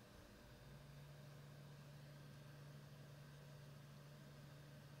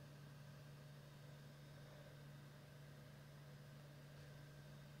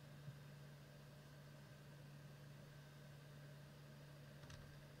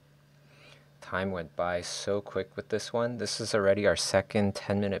 Time went by so quick with this one. This is already our second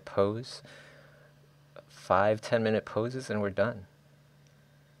 10-minute pose. 5 10-minute poses and we're done.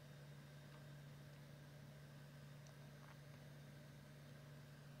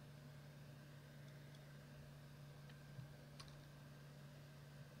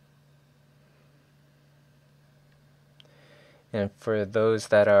 And for those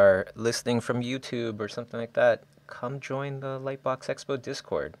that are listening from YouTube or something like that, come join the Lightbox Expo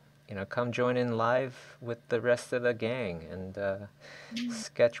Discord. You know, come join in live with the rest of the gang and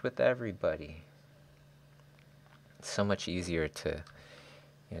sketch with everybody. It's so much easier to,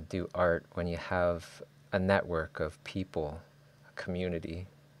 you know, do art when you have a network of people, a community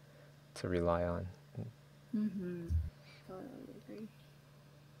to rely on. Totally agree.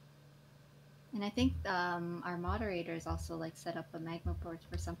 And I think our moderators also like set up a magma board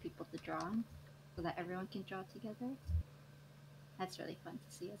for some people to draw on, so that everyone can draw together. That's really fun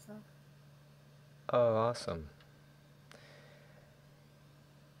to see as well. Oh, awesome.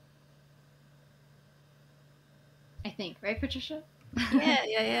 I think, right, Patricia?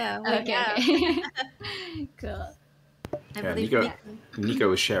 Yeah. Okay. Cool. I Yeah, believe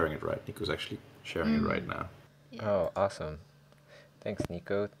Nico is sharing it, right? Nico's actually sharing it right now. Yeah. Oh, awesome. Thanks,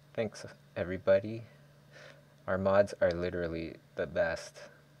 Nico. Thanks, everybody. Our mods are literally the best.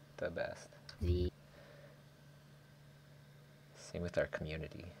 The best. Same with our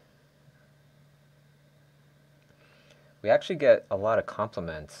community. We actually get a lot of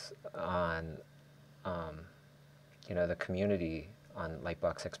compliments on, you know, the community on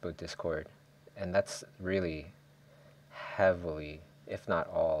Lightbox Expo Discord, and that's really heavily, if not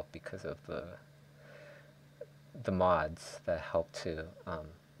all, because of the mods that help to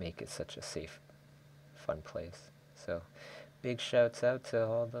make it such a safe, fun place. So, big shouts out to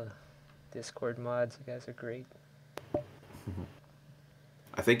all the Discord mods. You guys are great.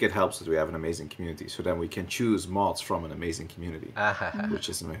 I think it helps that we have an amazing community, so then we can choose mods from an amazing community, which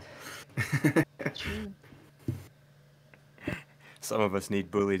is amazing. True. Some of us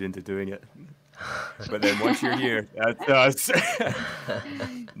need bullied into doing it. But then once you're here, that's us.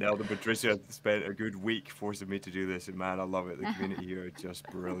 Now that Patricia spent a good week forcing me to do this, and man, I love it. The community here are just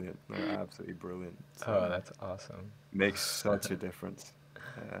brilliant. They're absolutely brilliant. Oh, that's awesome. Makes such a difference.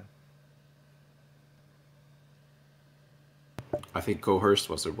 I think coerced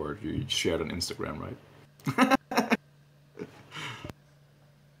was the word you shared on Instagram, right?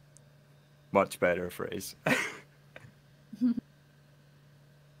 Much better phrase.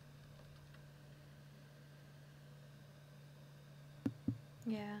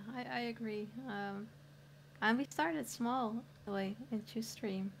 Yeah, I agree. And we started small, the way in Chiu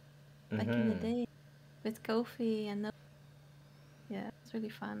stream, like in the day, with Kofi and yeah, it's really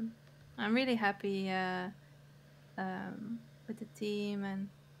fun. I'm really happy with the team, and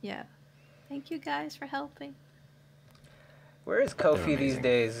yeah, thank you guys for helping. Where is Kofi these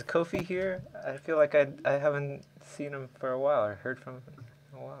days? Is Kofi here? I feel like I haven't seen him for a while or heard from him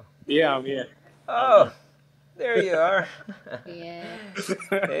in a while. Yeah, I'm here. Oh, there you are. Yeah.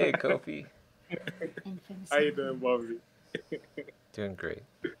 Hey, Kofi. How you doing, Bobby? Doing great.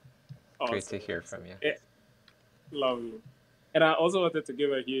 Awesome. Great to hear from you. Yeah. Lovely. And I also wanted to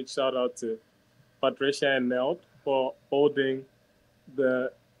give a huge shout out to Patricia and Nelt for holding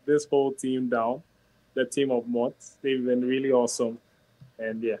this whole team down, the team of mods. They've been really awesome.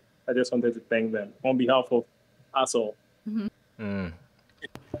 And yeah, I just wanted to thank them on behalf of us all.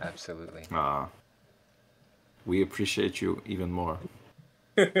 Absolutely. We appreciate you even more.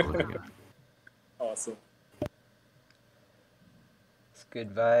 Awesome. Let's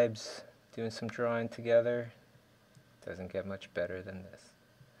good vibes, doing some drawing together. Doesn't get much better than this.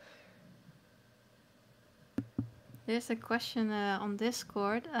 There's a question on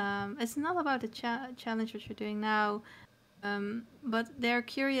Discord. It's not about the challenge that you're doing now, but they're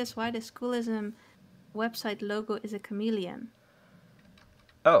curious why the Schoolism website logo is a chameleon.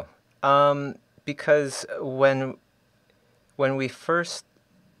 Oh, because when we first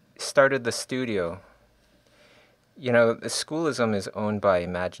started the studio, you know, the Schoolism is owned by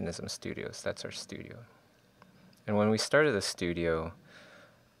Imaginism Studios. That's our studio. And when we started the studio,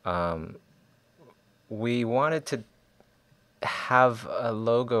 we wanted to have a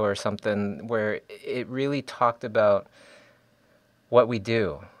logo or something where it really talked about what we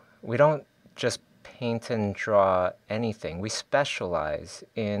do. We don't just paint and draw anything. We specialize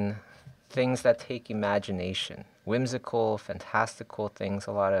in things that take imagination, whimsical, fantastical things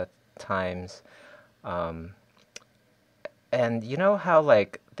a lot of times. And you know how,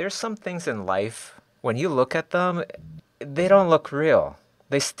 like, there's some things in life, when you look at them, they don't look real.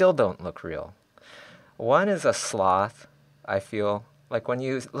 They still don't look real. One is a sloth, I feel. Like, when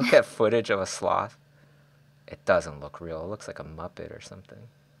you look at footage of a sloth, it doesn't look real. It looks like a Muppet or something.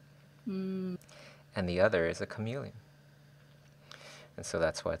 Mm. And the other is a chameleon. And so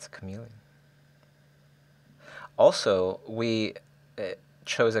that's why it's a chameleon. Also, we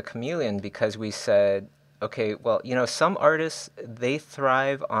chose a chameleon because we said, okay, well, you know, some artists, they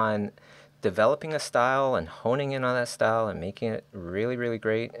thrive on developing a style and honing in on that style and making it really, really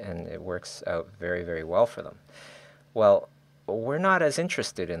great, and it works out very, very well for them. Well, we're not as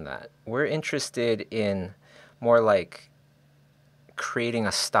interested in that. We're interested in more like creating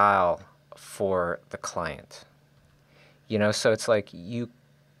a style for the client. You know, so it's like you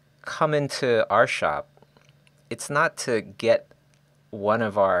come into our shop, it's not to get one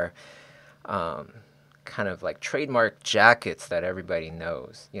of our kind of like trademark jackets that everybody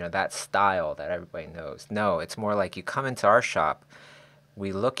knows, you know, that style that everybody knows. No, it's more like you come into our shop,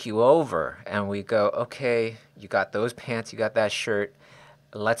 we look you over and we go, okay, you got those pants, you got that shirt,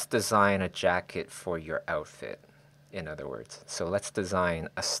 let's design a jacket for your outfit, in other words. So let's design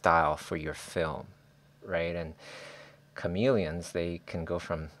a style for your film, right? And chameleons, they can go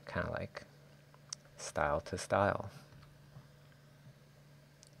from kind of like style to style.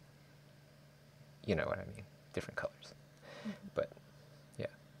 You know what I mean? Different colors. But, yeah.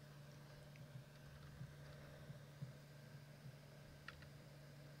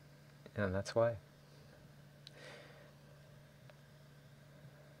 And that's why.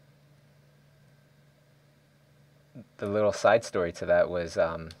 The little side story to that was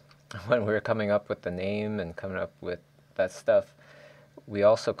when we were coming up with the name and coming up with that stuff, we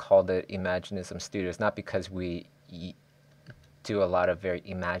also called it Imaginism Studios, not because we do a lot of very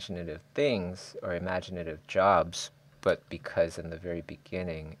imaginative things or imaginative jobs, but because in the very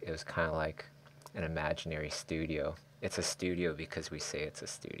beginning it was kind of like an imaginary studio. It's a studio because we say it's a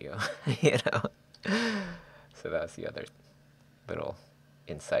studio, you know? So that was the other little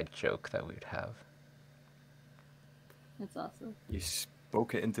inside joke that we would have. That's awesome. You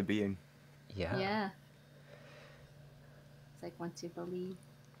spoke it into being. Yeah. Yeah. It's like once you believe.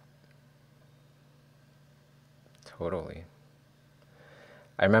 Totally.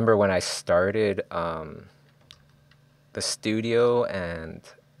 I remember when I started the studio and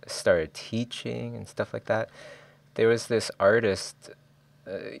started teaching and stuff like that, there was this artist,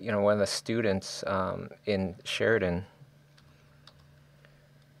 you know, one of the students in Sheridan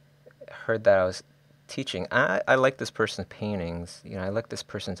heard that I was teaching. I like this person's paintings, you know, I like this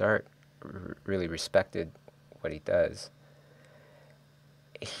person's art, really respected what he does.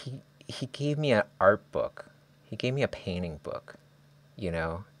 He gave me an art book. He gave me a painting book, you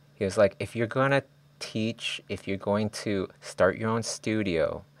know. He was like, if you're going to teach, if you're going to start your own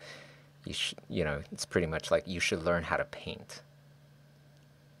studio, you know, it's pretty much like you should learn how to paint.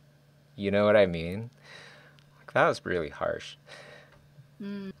 You know what I mean? Like, that was really harsh.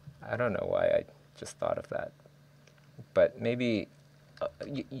 Mm. I don't know why I just thought of that. But maybe,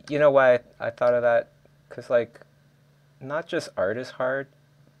 you know why I thought of that? Because, like, not just art is hard,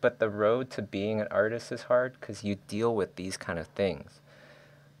 but the road to being an artist is hard because you deal with these kind of things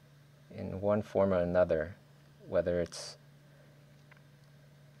in one form or another, whether it's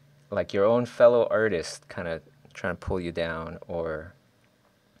like your own fellow artist kind of trying to pull you down or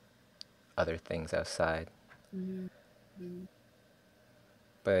other things outside. Mm-hmm. Mm-hmm.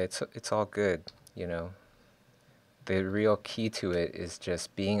 But it's all good, you know. The real key to it is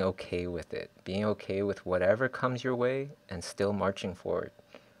just being okay with it, being okay with whatever comes your way and still marching forward.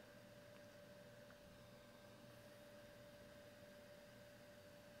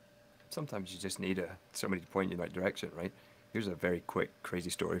 Sometimes you just need somebody to point you in the right direction, right? Here's a very quick, crazy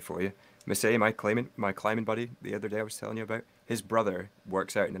story for you. Masae, my climbing buddy, the other day I was telling you about, his brother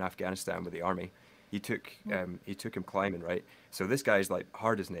works out in Afghanistan with the army. He took him climbing, right? So this guy's like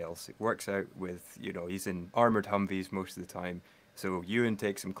hard as nails. He works out with, you know, he's in armored Humvees most of the time. So Iain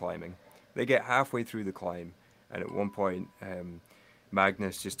takes him climbing. They get halfway through the climb, and at one point,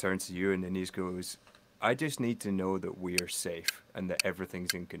 Magnus just turns to Iain and he goes, "I just need to know that we're safe and that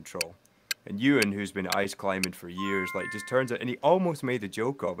everything's in control." And Iain, who's been ice climbing for years, like just turns out, and he almost made a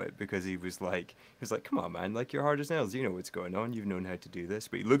joke of it because he was like, "Come on, man, like you're hard as nails. You know what's going on. You've known how to do this."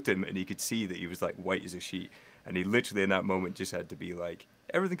 But he looked at him and he could see that he was like white as a sheet, and he literally in that moment just had to be like,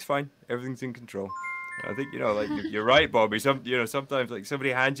 "Everything's fine. Everything's in control." And I think, you know, like you're right, Bobby. Sometimes like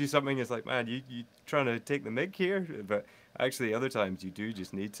somebody hands you something, it's like, man, you trying to take the mick here, but actually other times you do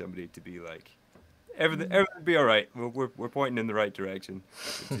just need somebody to be like, everything will be all right. We're pointing in the right direction,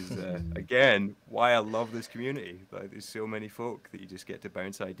 which is again why I love this community. Like, there's so many folk that you just get to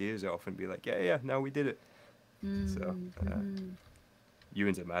bounce ideas off and be like, yeah, now we did it. So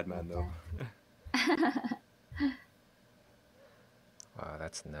Ewan's a madman though. Wow,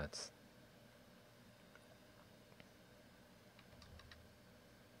 that's nuts.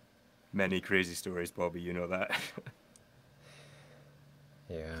 Many crazy stories, Bobby. You know that.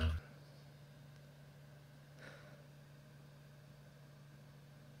 Yeah.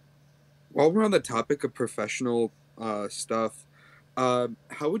 While we're on the topic of professional stuff, how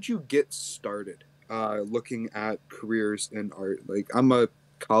would you get started looking at careers in art? Like, I'm a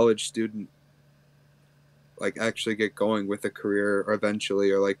college student. Like, actually get going with a career eventually,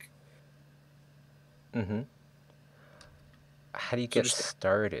 or like. Mm-hmm. How do you get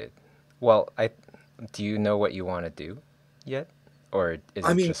started? Well, do you know what you want to do yet, or is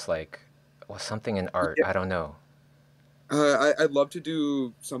it just like, well, something in art? Yeah. I don't know. I'd love to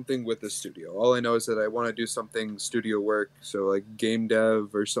do something with the studio. All I know is that I want to do something studio work, so like game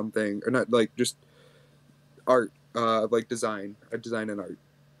dev or something, or not like just art, like design in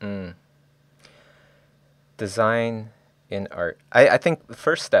art. Design in art. I think the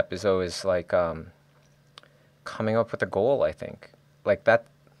first step is always like coming up with a goal. I think like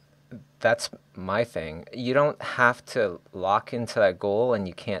that's my thing. You don't have to lock into that goal and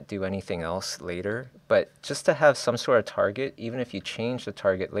you can't do anything else later, but just to have some sort of target, even if you change the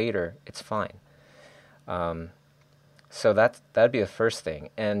target later, it's fine. So that'd be the first thing.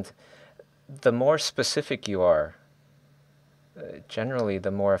 And the more specific you are, generally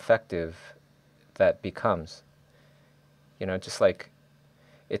the more effective that becomes. You know, just like,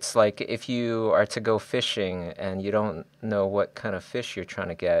 it's like if you are to go fishing and you don't know what kind of fish you're trying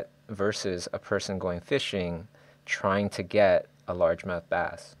to get versus a person going fishing trying to get a largemouth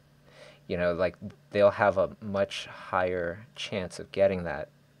bass. You know, like they'll have a much higher chance of getting that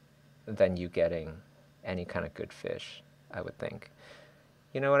than you getting any kind of good fish, I would think.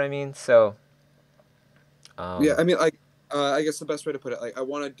 You know what I mean? So yeah, I mean, like I guess the best way to put it, like, I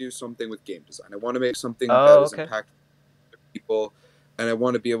want to do something with game design. I want to make something that is impactful to people, and I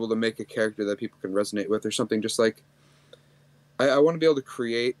want to be able to make a character that people can resonate with, or something. Just like I want to be able to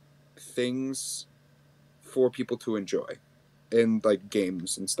create things for people to enjoy in like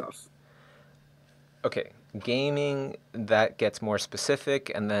games and stuff. Okay, gaming, that gets more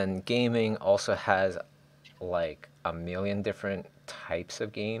specific, and then gaming also has like a million different types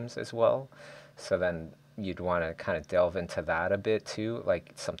of games as well. So then you'd want to kind of delve into that a bit too,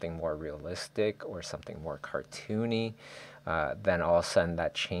 like something more realistic or something more cartoony. Then all of a sudden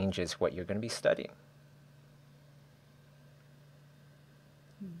that changes what you're going to be studying.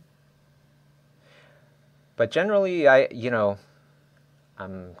 But generally, I'm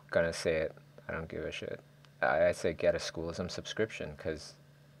going to say it, I don't give a shit. I say get a Schoolism subscription, because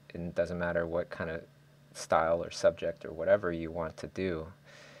it doesn't matter what kind of style or subject or whatever you want to do,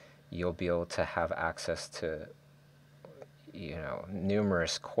 you'll be able to have access to,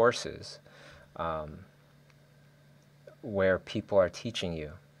 numerous courses where people are teaching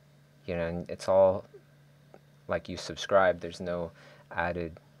you, and it's all like you subscribe. There's no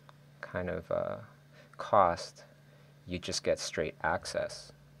added kind of cost. You just get straight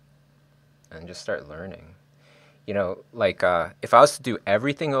access and just start learning. Like if I was to do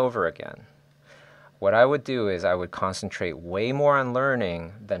everything over again, what I would do is I would concentrate way more on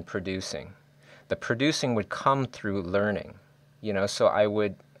learning than producing. The producing would come through learning, so I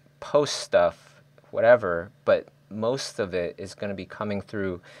would post stuff, whatever, but most of it is going to be coming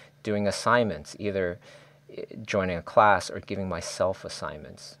through doing assignments, either joining a class or giving myself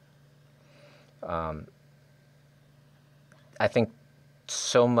assignments. I think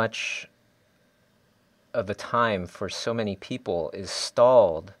so much of the time for so many people is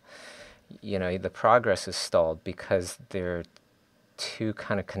stalled, you know, the progress is stalled because they're too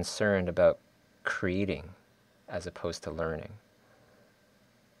kind of concerned about creating as opposed to learning.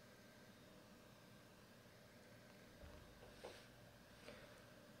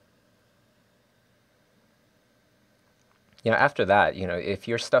 You know, after that, you know, if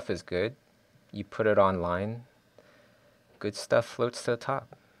your stuff is good, you put it online, good stuff floats to the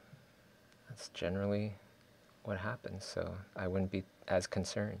top. That's generally what happens, so I wouldn't be as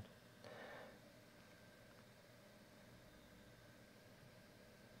concerned.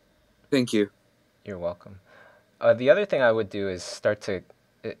 Thank you. You're welcome. The other thing I would do is start to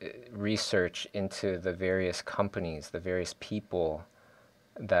research into the various companies, the various people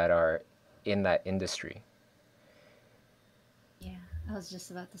that are in that industry. Yeah, I was just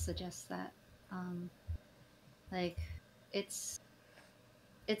about to suggest that. Like, it's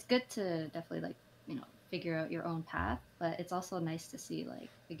good to definitely, like, you know, figure out your own path, but it's also nice to see, like,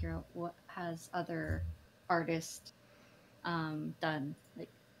 figure out what has other artists done, like,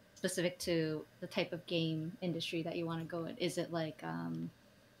 specific to the type of game industry that you want to go in. Is it like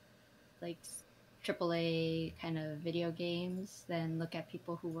AAA kind of video games? Then look at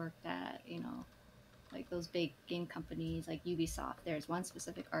people who worked at, you know, like those big game companies like Ubisoft. There's one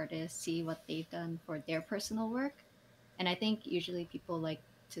specific artist, see what they've done for their personal work. And I think usually people like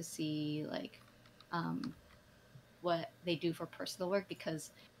to see like what they do for personal work, because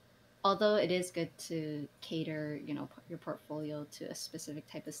although it is good to cater, you know, your portfolio to a specific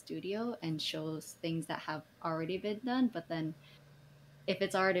type of studio and shows things that have already been done, but then if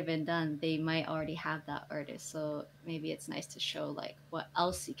it's already been done, they might already have that artist. So maybe it's nice to show like what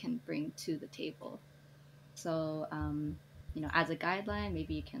else you can bring to the table. So, you know, as a guideline,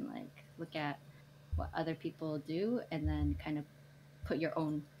 maybe you can like look at what other people do and then kind of put your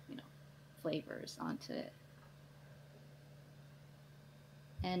own, you know, flavors onto it.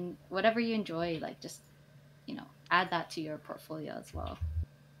 And whatever you enjoy, like just, you know, add that to your portfolio as well.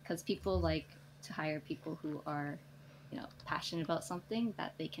 Because people like to hire people who are, you know, passionate about something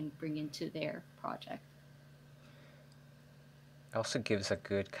that they can bring into their project. It also gives a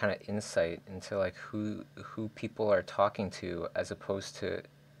good kind of insight into like who people are talking to, as opposed to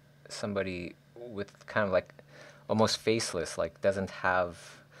somebody with kind of like almost faceless, like doesn't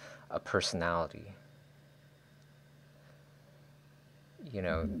have a personality. You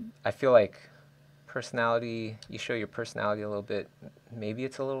know, I feel like personality, you show your personality a little bit, maybe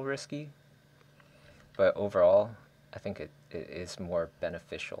it's a little risky, but overall, I think it is more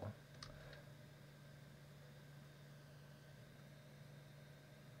beneficial.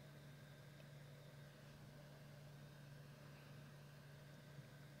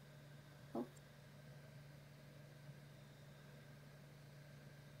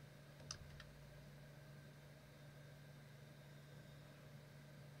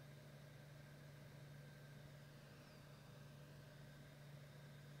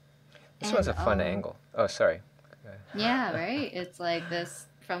 This one's a fun angle. Oh, sorry. Yeah, right? It's like this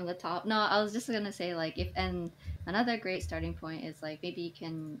from the top. No, I was just going to say, like, and another great starting point is, like, maybe you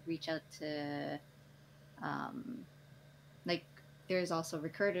can reach out to, like, there's also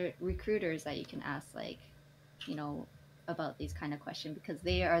recruiters that you can ask, like, you know, about these kind of questions, because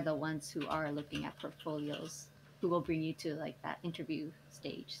they are the ones who are looking at portfolios, who will bring you to, like, that interview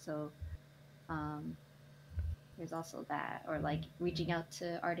stage. So, there's also that, or like reaching out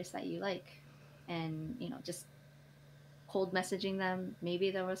to artists that you like and, you know, just cold messaging them.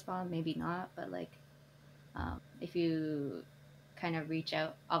 Maybe they'll respond, maybe not, but like if you kind of reach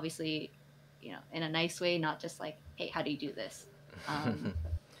out, obviously, you know, in a nice way, not just like, hey, how do you do this?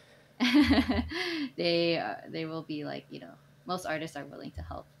 They will be like, you know, most artists are willing to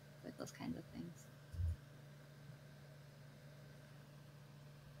help with those kinds of things.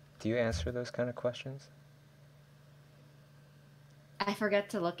 Do you answer those kind of questions? I forget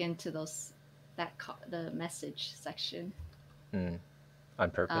to look into those, the message section. On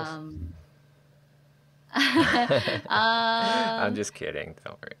purpose? I'm just kidding.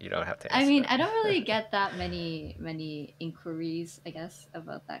 Don't worry. You don't have to answer. I mean, I don't really get that many inquiries, I guess,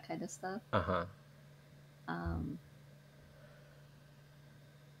 about that kind of stuff.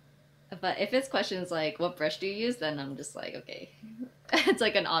 But if it's questions like, what brush do you use? Then I'm just like, okay. It's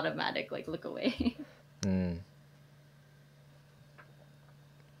like an automatic, like, look away.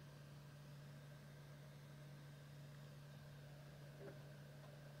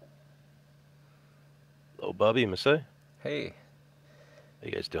 Hello, Bobby and Masae. Hey. How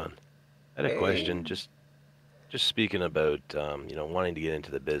you guys doing? I had a question. Just speaking about you know, wanting to get into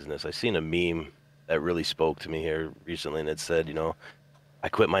the business. I seen a meme that really spoke to me here recently, and it said, you know, I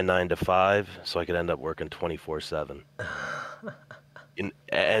quit my 9 to 5 so I could end up working 24/7.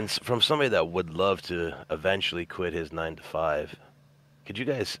 And from somebody that would love to eventually quit his 9 to 5, could you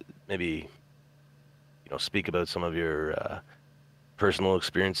guys maybe, speak about some of your personal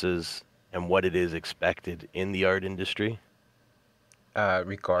experiences and what it is expected in the art industry?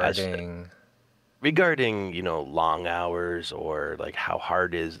 Regarding, long hours, or like how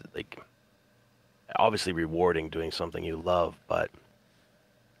hard is, like, obviously rewarding doing something you love, but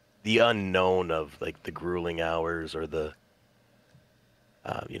the unknown of like the grueling hours, or the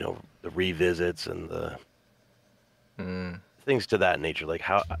the revisits and the things to that nature. Like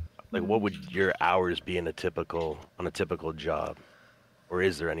what would your hours be on a typical job? Or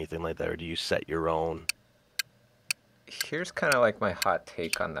is there anything like that? Or do you set your own? Here's kind of like my hot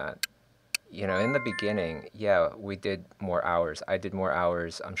take on that. In the beginning, yeah, we did more hours. I did more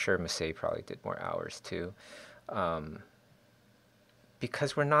hours. I'm sure Masae probably did more hours too.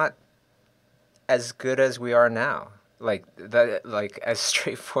 Because we're not as good as we are now. Like that, like as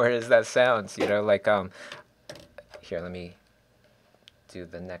straightforward as that sounds, here, let me do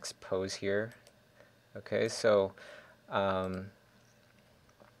the next pose here. Okay, so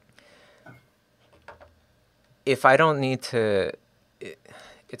if I don't need to,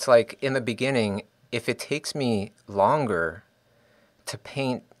 it's like in the beginning, if it takes me longer to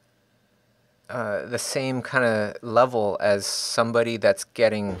paint the same kind of level as somebody that's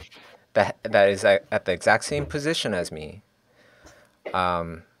getting that is at the exact same position as me,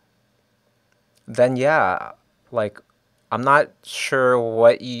 then yeah, like I'm not sure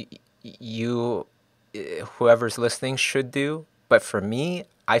what you whoever's listening should do, but for me,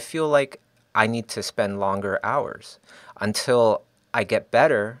 I feel like I need to spend longer hours until I get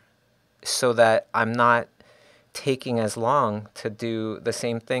better, so that I'm not taking as long to do the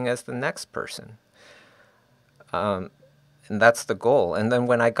same thing as the next person. And that's the goal. And then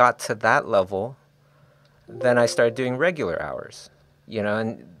when I got to that level, then I started doing regular hours,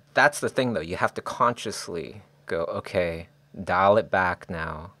 and that's the thing though. You have to consciously go, okay, dial it back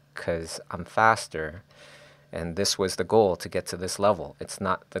now because I'm faster. And this was the goal, to get to this level.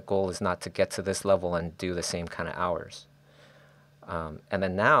 The goal is not to get to this level and do the same kind of hours. And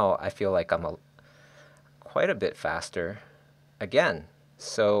then now I feel like I'm quite a bit faster again.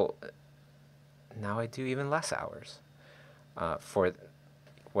 So now I do even less hours for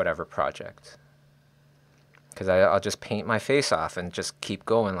whatever project. Because I'll just paint my face off and just keep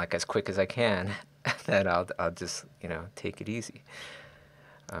going like as quick as I can. Then I'll just, take it easy.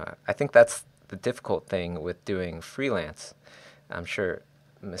 I think that's the difficult thing with doing freelance. I'm sure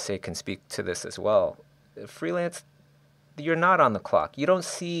Masae can speak to this as well. Freelance, you're not on the clock. You don't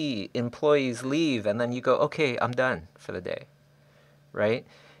see employees leave and then you go, okay, I'm done for the day, right?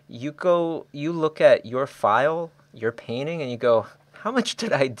 You look at your file, your painting, and you go, how much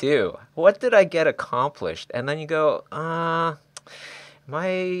did I do? What did I get accomplished? And then you go, am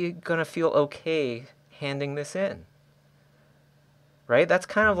I gonna feel okay handing this in? Right? That's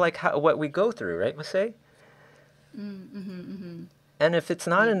kind of like what we go through, right, Masae? And if it's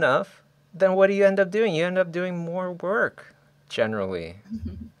not enough, then what do you end up doing? You end up doing more work, generally.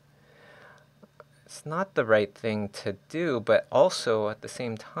 It's not the right thing to do, but also at the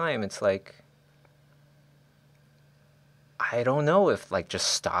same time, it's like, I don't know if like just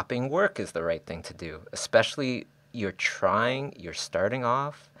stopping work is the right thing to do, especially you're starting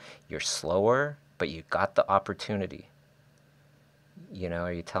off, you're slower, but you got the opportunity.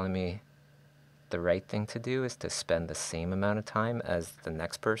 Are you telling me the right thing to do is to spend the same amount of time as the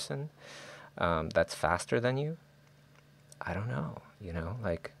next person that's faster than you? I don't know,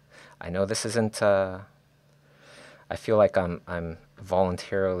 like, I know this isn't, I feel like I'm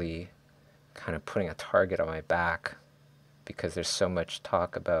voluntarily kind of putting a target on my back because there's so much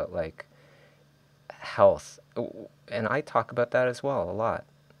talk about like health. And I talk about that as well a lot,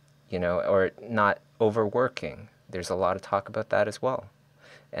 or not overworking. There's a lot of talk about that as well.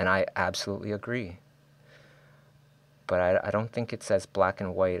 And I absolutely agree. But I don't think it's as black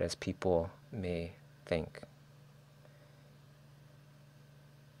and white as people may think.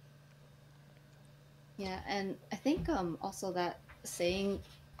 Yeah, and I think also that saying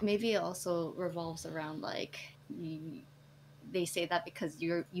maybe it also revolves around like they say that because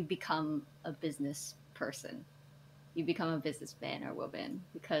you become a business person, you become a businessman or woman,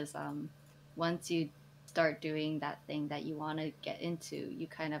 because once you start doing that thing that you want to get into, you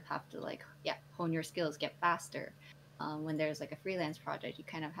kind of have to like hone your skills, get faster. When there's like a freelance project, you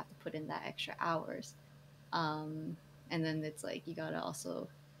kind of have to put in that extra hours, and then it's like you gotta also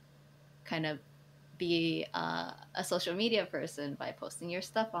kind of be a social media person by posting your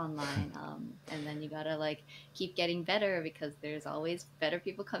stuff online, and then you gotta like keep getting better because there's always better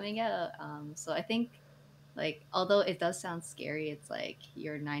people coming out. So I think Like, although it does sound scary, it's like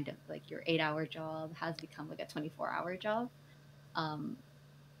your 8-hour job has become like a 24-hour job.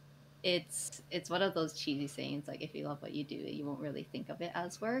 It's one of those cheesy sayings, like, if you love what you do, you won't really think of it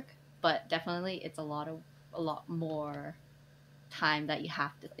as work. But definitely, it's a lot more time that you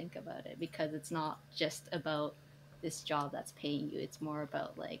have to think about it, because it's not just about this job that's paying you. It's more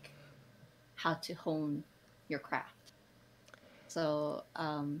about like how to hone your craft. So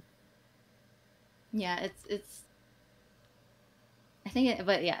yeah, it's I think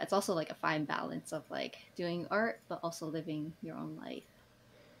but yeah, it's also like a fine balance of like doing art but also living your own life.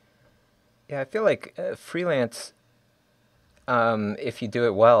 Yeah, I feel like freelance, if you do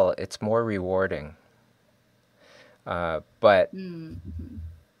it well, it's more rewarding. But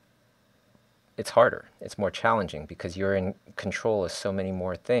it's harder. It's more challenging because you're in control of so many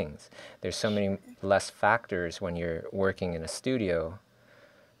more things. There's so many less factors when you're working in a studio.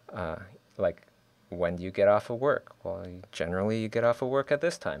 Like, when do you get off of work? Well, generally you get off of work at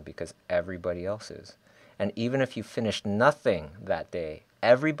this time because everybody else is. And even if you finished nothing that day,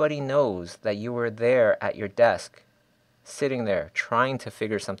 everybody knows that you were there at your desk, sitting there, trying to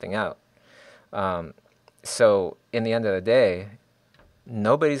figure something out. So in the end of the day,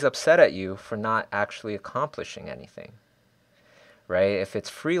 nobody's upset at you for not actually accomplishing anything, right? If it's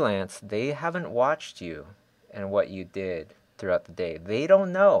freelance, they haven't watched you and what you did throughout the day. They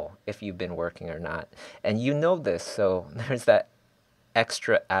don't know if you've been working or not. And you know this, so there's that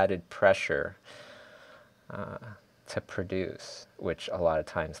extra added pressure to produce, which a lot of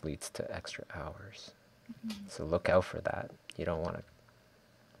times leads to extra hours. So look out for that. You want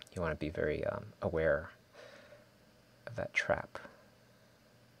to be very aware of that trap.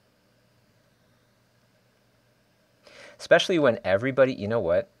 Especially when everybody, you know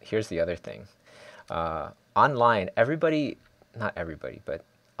what? Here's the other thing. Online, not everybody, but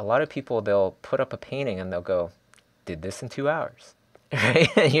a lot of people, they'll put up a painting and they'll go, did this in 2 hours. Right?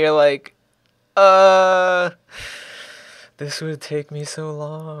 And you're like, this would take me so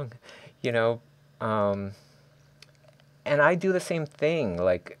long, you know? And I do the same thing.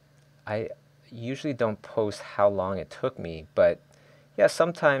 Like, I usually don't post how long it took me, but yeah,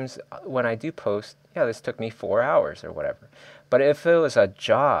 sometimes when I do post, yeah, this took me 4 hours or whatever. But if it was a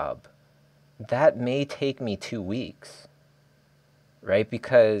job, that may take me 2 weeks, right?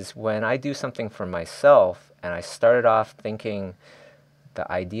 Because when I do something for myself and I started off thinking the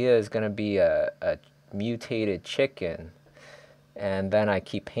idea is going to be a mutated chicken, and then I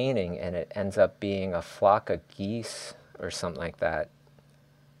keep painting and it ends up being a flock of geese or something like that,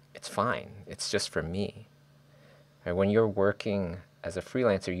 it's fine. It's just for me. Right? When you're working as a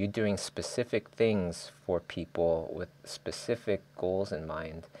freelancer, you're doing specific things for people with specific goals in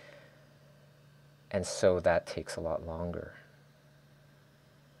mind. And so that takes a lot longer.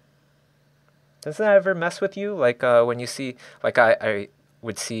 Doesn't that ever mess with you? Like when you see, like I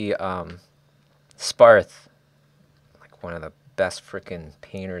would see Sparth, like one of the best freaking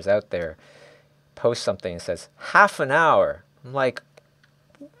painters out there, post something and says, half an hour. I'm like,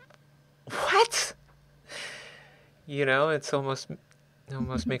 what? You know, it almost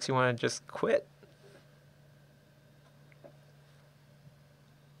makes you want to just quit.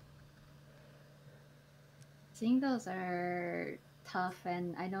 Seeing those are tough,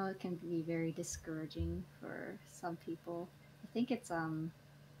 and I know it can be very discouraging for some people. I think it's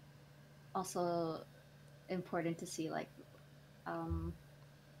also important to see like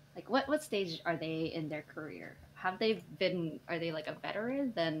what stage are they in their career? Are they like a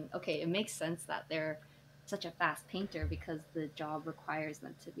veteran? Then okay, it makes sense that they're such a fast painter because the job requires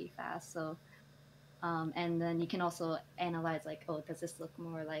them to be fast. So and then you can also analyze like, oh, does this look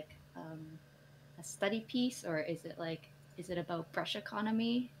more like a study piece, or is it about brush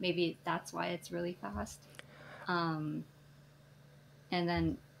economy? Maybe that's why it's really fast. And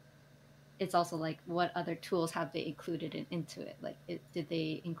then it's also like, what other tools have they included into it? Like, did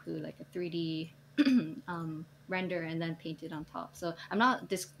they include like a 3D render and then paint it on top? So I'm not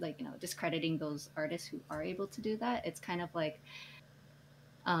discrediting those artists who are able to do that. It's kind of like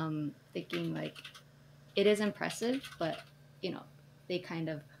thinking like, it is impressive, but they kind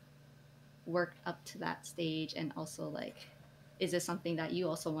of worked up to that stage. And also like, is this something that you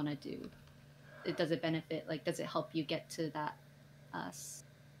also want to do? Does it benefit, like, does it help you get to that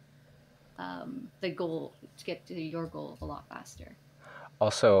the goal, to get to your goal a lot faster?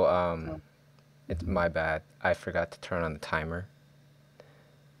 Also, it's my bad, I forgot to turn on the timer.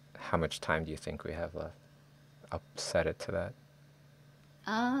 How much time do you think we have left? I'll set it to that.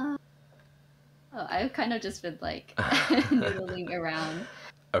 I've kind of just been like noodling around.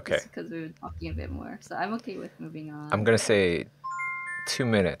 Okay. Because we were talking a bit more, so I'm okay with moving on. I'm gonna say 2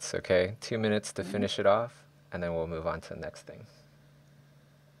 minutes, okay? 2 minutes to finish it off, and then we'll move on to the next thing.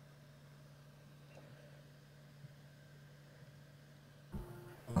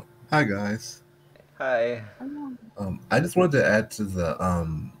 Hi, guys. Hi. I just wanted to add to the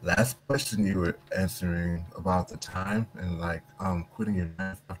last question you were answering about the time and like quitting your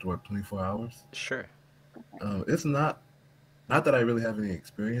math after what 24 hours. Sure. It's not that I really have any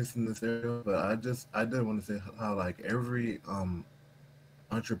experience in this area, but I did want to say how like every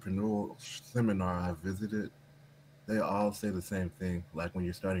entrepreneurial seminar I visited, they all say the same thing. Like when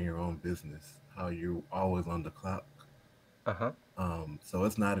you're starting your own business, how you're always on the clock. So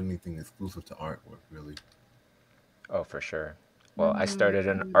it's not anything exclusive to artwork, really. Oh, for sure. Well, I started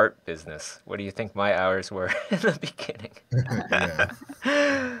an art business. What do you think my hours were in the beginning?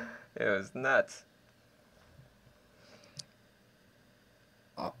 It was nuts.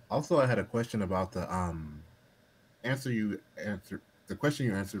 Also, I had a question about the question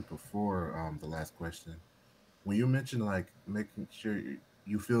you answered before the last question. When you mentioned like making sure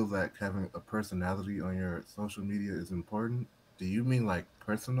you feel like having a personality on your social media is important, do you mean like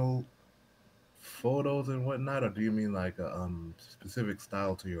personal photos and whatnot, or do you mean like a specific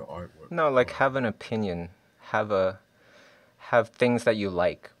style to your artwork? No, like have an opinion, have things that you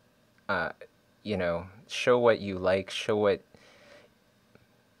like, you know, show what you like, show what.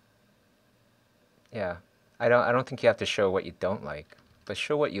 Yeah, I don't think you have to show what you don't like, but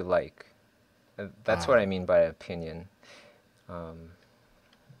show what you like. That's what I mean by opinion. Yeah.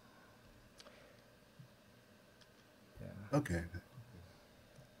 Okay.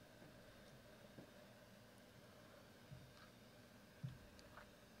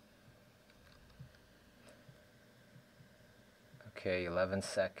 Okay, 11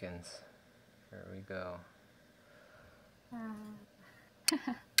 seconds. Here we go.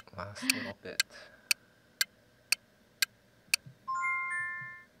 Last little bit.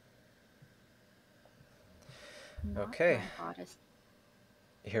 Okay.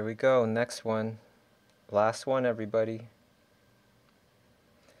 Here we go. Next one. Last one, everybody.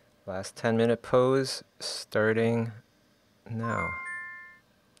 Last 10-minute pose starting now.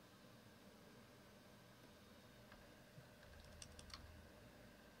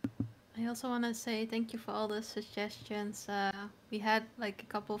 I also want to say thank you for all the suggestions. We had like a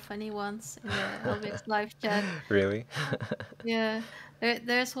couple funny ones in the LBX live chat. Really? Yeah.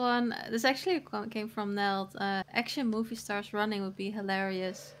 There's one. This actually came from Neld. Action movie stars running would be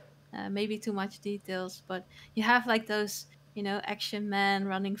hilarious. Maybe too much details, but you have like those, you know, action man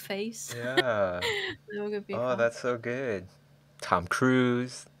running face. Yeah. That would be oh, fun. that's so good. Tom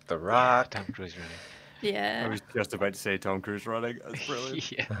Cruise, The Rock. Yeah, Tom Cruise running. Yeah. I was just about to say Tom Cruise running. That's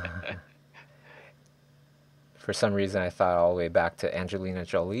brilliant. Yeah. For some reason, I thought all the way back to Angelina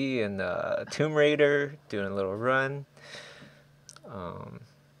Jolie and Tomb Raider doing a little run.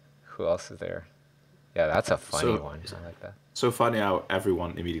 Who else is there? Yeah, that's a funny one. I like that. So funny how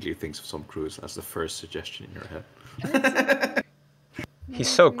everyone immediately thinks of Tom Cruise as the first suggestion in your head. He's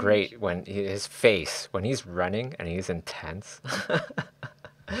so great when his face, when he's running and he's intense.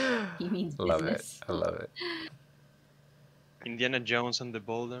 He means love business. it. I love it. Indiana Jones and the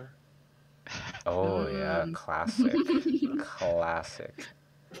Boulder. Oh yeah, classic. Classic.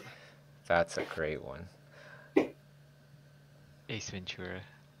 That's a great one. Ace Ventura,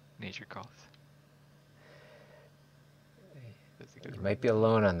 Nature Calls. You might be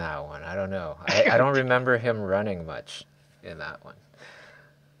alone on that one. I don't know. I don't remember him running much in that one.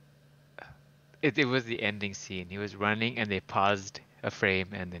 It was the ending scene. He was running and they paused a frame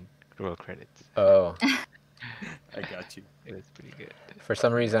and then roll credits. Oh. I got you. It was pretty good. For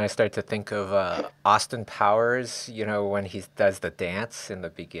some reason, I start to think of Austin Powers, you know, when he does the dance in the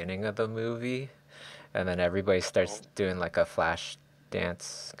beginning of the movie. And then everybody starts doing like a flash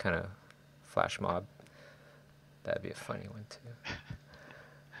dance, kind of flash mob. That'd be a funny one, too.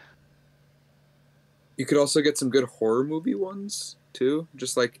 You could also get some good horror movie ones, too.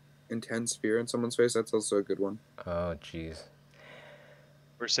 Just like intense fear in someone's face. That's also a good one. Oh, jeez.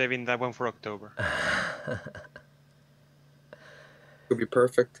 We're saving that one for October. Could be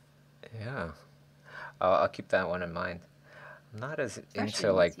perfect. Yeah. I'll keep that one in mind. I'm not as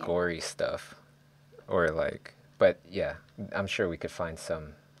into like gory stuff. Or like, but yeah, I'm sure we could find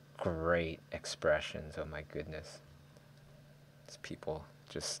some great expressions. Oh my goodness. It's people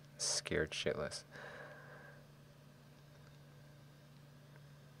just scared shitless.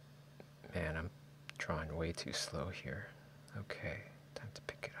 Man, I'm drawing way too slow here. Okay, time to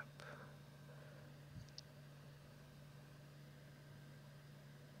pick it up.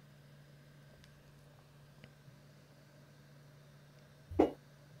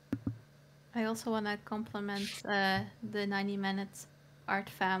 I also want to compliment the 90 minutes art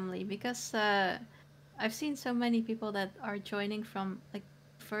family, because I've seen so many people that are joining from like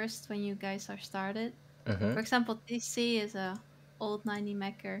first when you guys are started. For example, TC is a old 90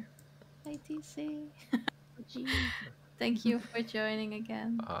 Mecker. Hey TC. Thank you for joining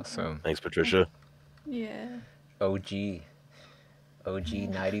again. Awesome. Thanks, Patricia. Yeah. OG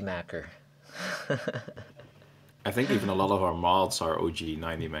 90 Macker. I think even a lot of our mods are OG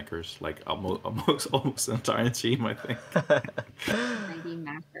 90 Mackers, like almost the entire team, I think. 90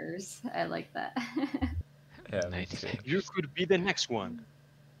 Mackers. I like that. Yeah, me too. You could be the next one.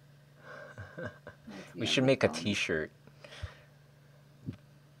 We should make a t-shirt.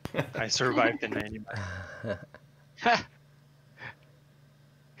 I survived the 90 Mackers.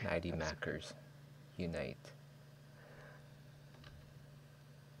 90 Mackers. Unite.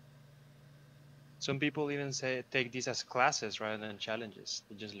 Some people even say take these as classes rather than challenges.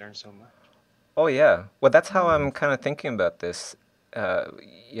 They just learn so much. Oh yeah. Well, that's how I'm kind of thinking about this.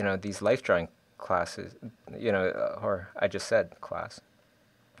 You know, these life drawing classes. You know, or I just said class,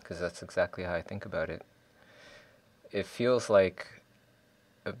 because that's exactly how I think about it. It feels like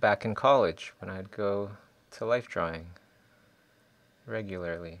back in college when I'd go to life drawing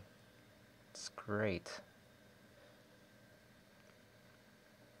regularly. It's great.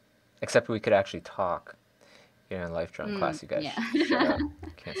 Except we could actually talk. You know, in life drawing class, you guys shut up.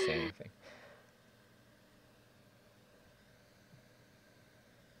 Can't say anything.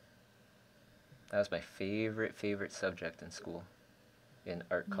 That was my favorite subject in school, in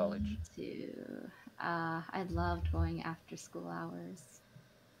art college. Me too. I loved going after school hours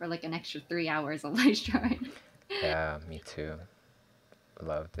for like an extra 3 hours of life drawing. Yeah, me too.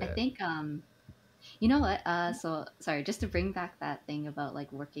 Loved it. I think you know what? So sorry, just to bring back that thing about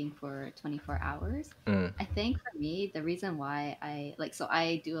like working for 24 hours. I think for me, the reason why I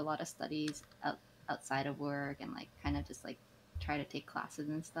do a lot of studies outside of work and like kind of just like try to take classes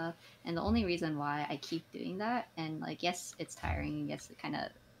and stuff. And the only reason why I keep doing that, and like yes, it's tiring and yes, it kind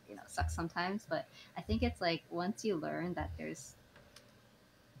of sucks sometimes, but I think it's like once you learn that there's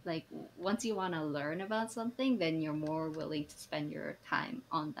like once you want to learn about something, then you're more willing to spend your time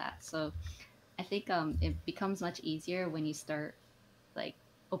on that. So I think it becomes much easier when you start like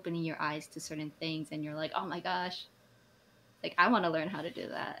opening your eyes to certain things and you're like, oh my gosh, like I want to learn how to do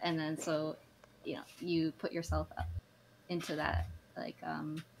that. And then so you put yourself into that like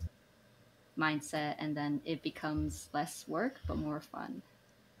mindset, and then it becomes less work but more fun.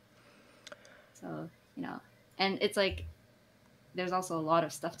 So and it's like there's also a lot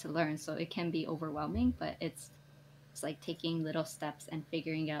of stuff to learn, so it can be overwhelming, but it's like taking little steps and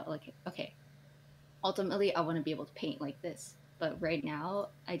figuring out like, okay, ultimately I want to be able to paint like this, but right now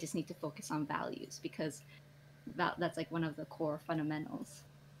I just need to focus on values because that's like one of the core fundamentals.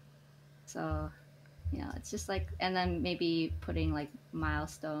 So it's just like, and then maybe putting like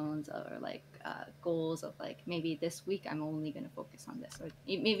milestones or like goals of like maybe this week I'm only going to focus on this, or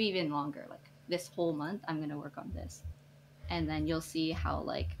maybe even longer, like this whole month I'm going to work on this. And then you'll see how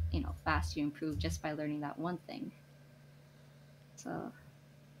like fast you improve just by learning that one thing. So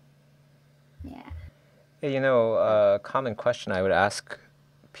yeah. A common question I would ask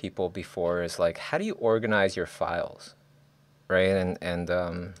people before is like, how do you organize your files, right?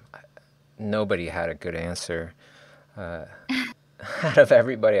 And nobody had a good answer out of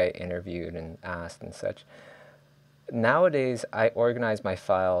everybody I interviewed and asked and such. Nowadays, I organize my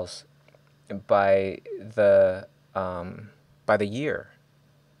files by the year.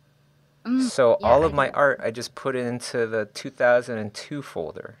 So all of my art, I just put it into the 2002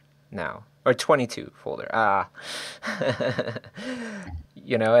 folder now. Or 22 folder. And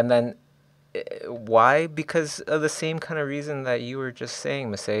then why? Because of the same kind of reason that you were just saying,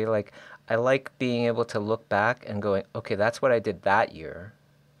 Masae. Like, I like being able to look back and going, okay, that's what I did that year,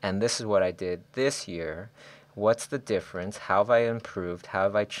 and this is what I did this year. What's the difference? How have I improved? How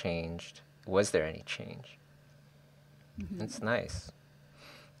have I changed? Was there any change? Mm-hmm. It's nice.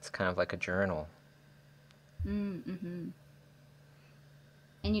 It's kind of like a journal. Mm-hmm.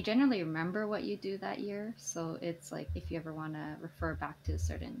 And you generally remember what you do that year. So it's like if you ever want to refer back to a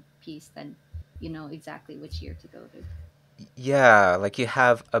certain piece, then you know exactly which year to go to. Yeah, like you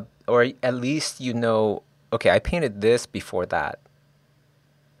have or at least okay, I painted this before that.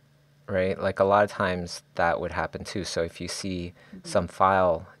 Right? Like a lot of times that would happen too. So if you see some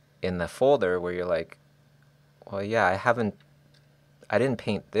file in the folder where you're like, well, yeah, I didn't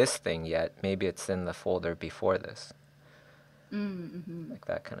paint this thing yet. Maybe it's in the folder before this. Mm-hmm. Like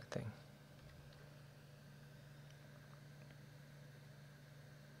that kind of thing.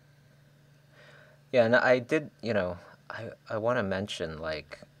 Yeah, and I did, I want to mention,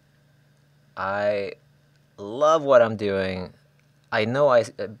 like, I love what I'm doing. I know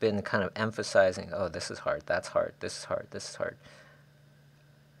I've been kind of emphasizing, oh, this is hard, that's hard, this is hard, this is hard.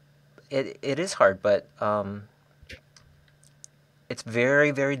 It is hard, but it's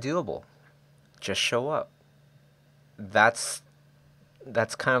very, very doable. Just show up. That's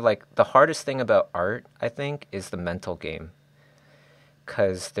kind of like the hardest thing about art, I think, is the mental game.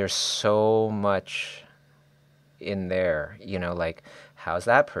 Because there's so much in there, you know, like, how's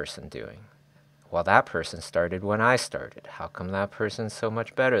that person doing? Well, that person started when I started. How come that person's so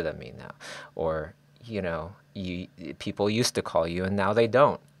much better than me now? Or, you know, people used to call you and now they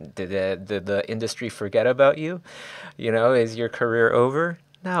don't. Did the industry forget about you? You know, is your career over?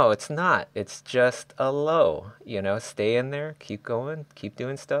 No, it's not. It's just a low. You know, stay in there, keep going, keep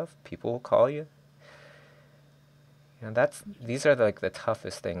doing stuff. People will call you. And these are like the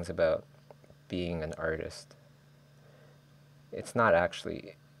toughest things about being an artist. It's not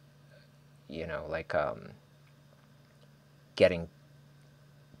actually, you know, like getting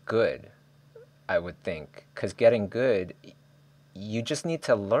good, I would think. Because getting good, you just need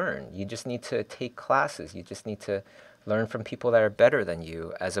to learn. You just need to take classes. You just need to learn from people that are better than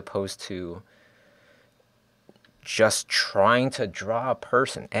you, as opposed to just trying to draw a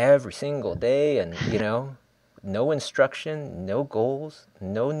person every single day and, you know, no instruction, no goals,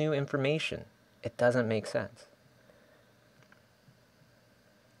 no new information. It doesn't make sense.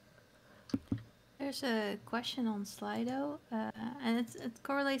 There's a question on Slido, and it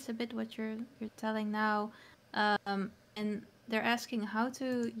correlates a bit what you're telling now, and they're asking how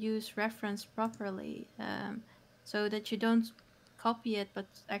to use reference properly, so that you don't copy it, but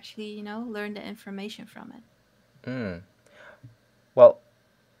actually, you know, learn the information from it. Well,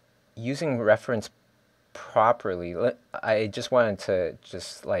 using reference properly, I just wanted to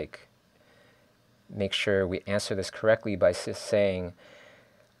just like make sure we answer this correctly by just saying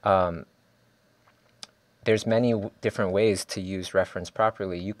there's many different ways to use reference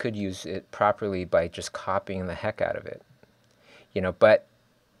properly. You could use it properly by just copying the heck out of it, you know, but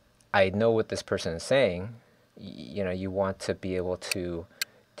I know what this person is saying. You know, you want to be able to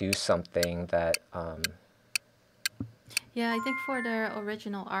do something that yeah, I think for their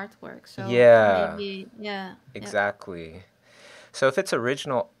original artwork. So yeah, maybe, yeah, exactly. Yep. So if it's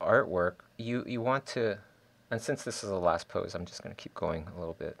original artwork, you want to, and since this is the last pose, I'm just going to keep going a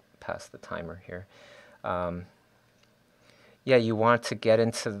little bit past the timer here. Yeah, you want to get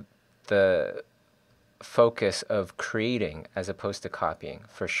into the focus of creating as opposed to copying,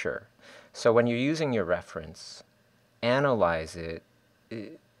 for sure. So when you're using your reference, analyze it,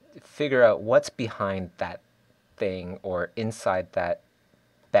 figure out what's behind that thing or inside that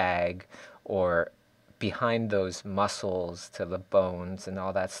bag or behind those muscles to the bones and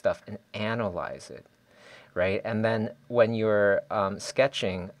all that stuff, and analyze it, right? And then when you're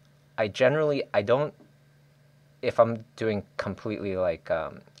sketching, I don't, if I'm doing completely like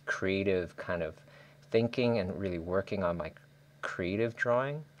creative kind of thinking and really working on my creative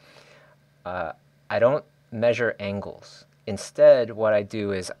drawing, I don't measure angles. Instead, what I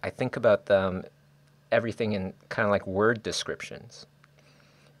do is I think about everything in kind of like word descriptions,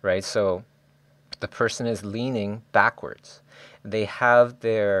 right? So the person is leaning backwards. They have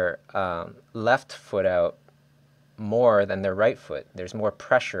their left foot out more than their right foot. There's more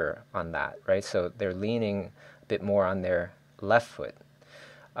pressure on that, right? So they're leaning a bit more on their left foot.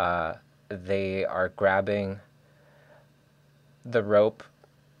 They are grabbing the rope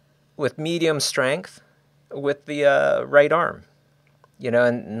with medium strength with the right arm, you know,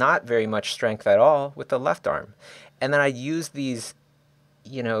 and not very much strength at all with the left arm. And then I use these,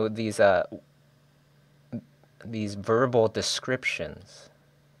 you know, these verbal descriptions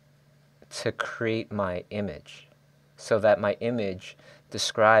to create my image so that my image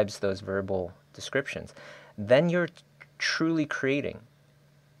describes those verbal descriptions. Then you're truly creating.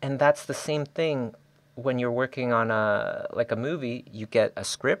 And that's the same thing when you're working on like a movie. You get a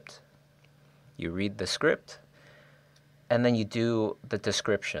script, you read the script, and then you do the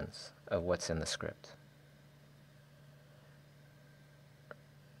descriptions of what's in the script.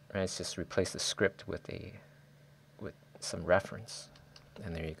 Right? It's just replace the script with some reference,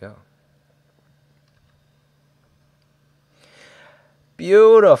 and there you go.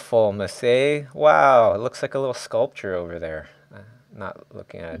 Beautiful, Masae. Wow, it looks like a little sculpture over there. Not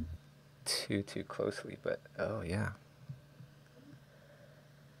looking at it too closely, but oh yeah.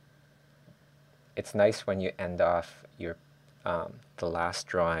 It's nice when you end off your the last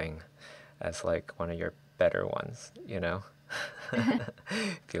drawing as like one of your better ones, you know?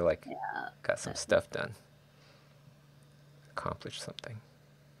 Feel like got some stuff done. Accomplished something.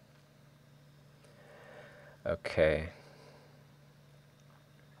 Okay.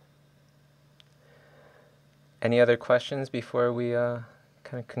 Any other questions before we kind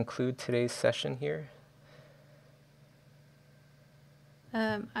of conclude today's session here?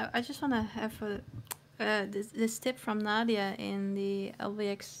 I just want to have this tip from Nadia in the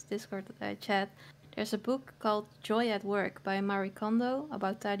LVX Discord chat. There's a book called Joy at Work by Marie Kondo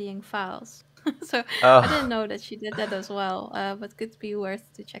about tidying files. So I didn't know that she did that as well, but could be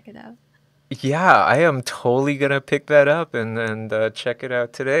worth to check it out. Yeah, I am totally gonna pick that up and check it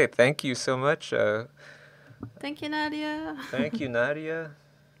out today. Thank you so much. Thank you, Nadia. Thank you, Nadia.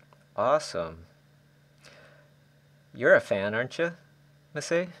 Awesome. You're a fan, aren't you,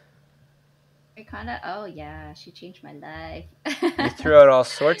 Masae? I kind of. Oh yeah, she changed my life. You threw out all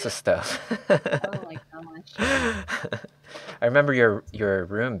sorts of stuff. Oh my gosh. I remember your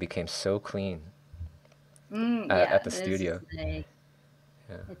room became so clean at the studio. Like,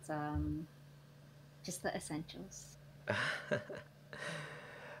 yeah. It's just the essentials.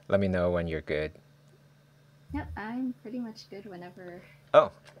 Let me know when you're good. Yep, I'm pretty much good whenever.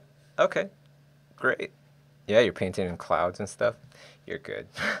 Oh, okay, great. Yeah, you're painting in clouds and stuff. You're good.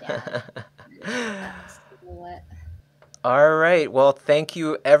 Yeah. All right. Well, thank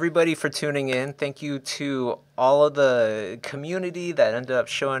you everybody for tuning in. Thank you to all of the community that ended up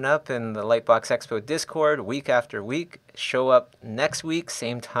showing up in the Lightbox Expo Discord week after week. Show up next week,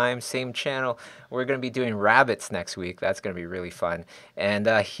 same time, same channel. We're going to be doing rabbits next week. That's going to be really fun. And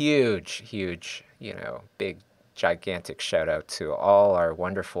a huge, big, gigantic shout out to all our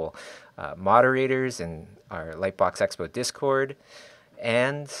wonderful moderators in our Lightbox Expo Discord.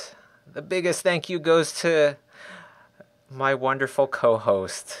 And the biggest thank you goes to my wonderful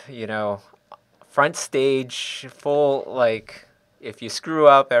co-host, front stage, full, if you screw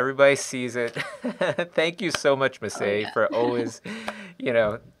up, everybody sees it. Thank you so much, Masae, for always,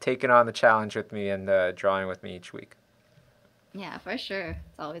 taking on the challenge with me and drawing with me each week. Yeah, for sure.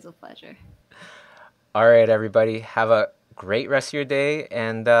 It's always a pleasure. All right, everybody. Have a great rest of your day,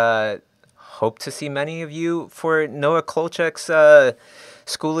 and hope to see many of you for Noah Kolchak's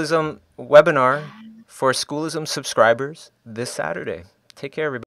Schoolism webinar for Schoolism subscribers this Saturday. Take care, everybody.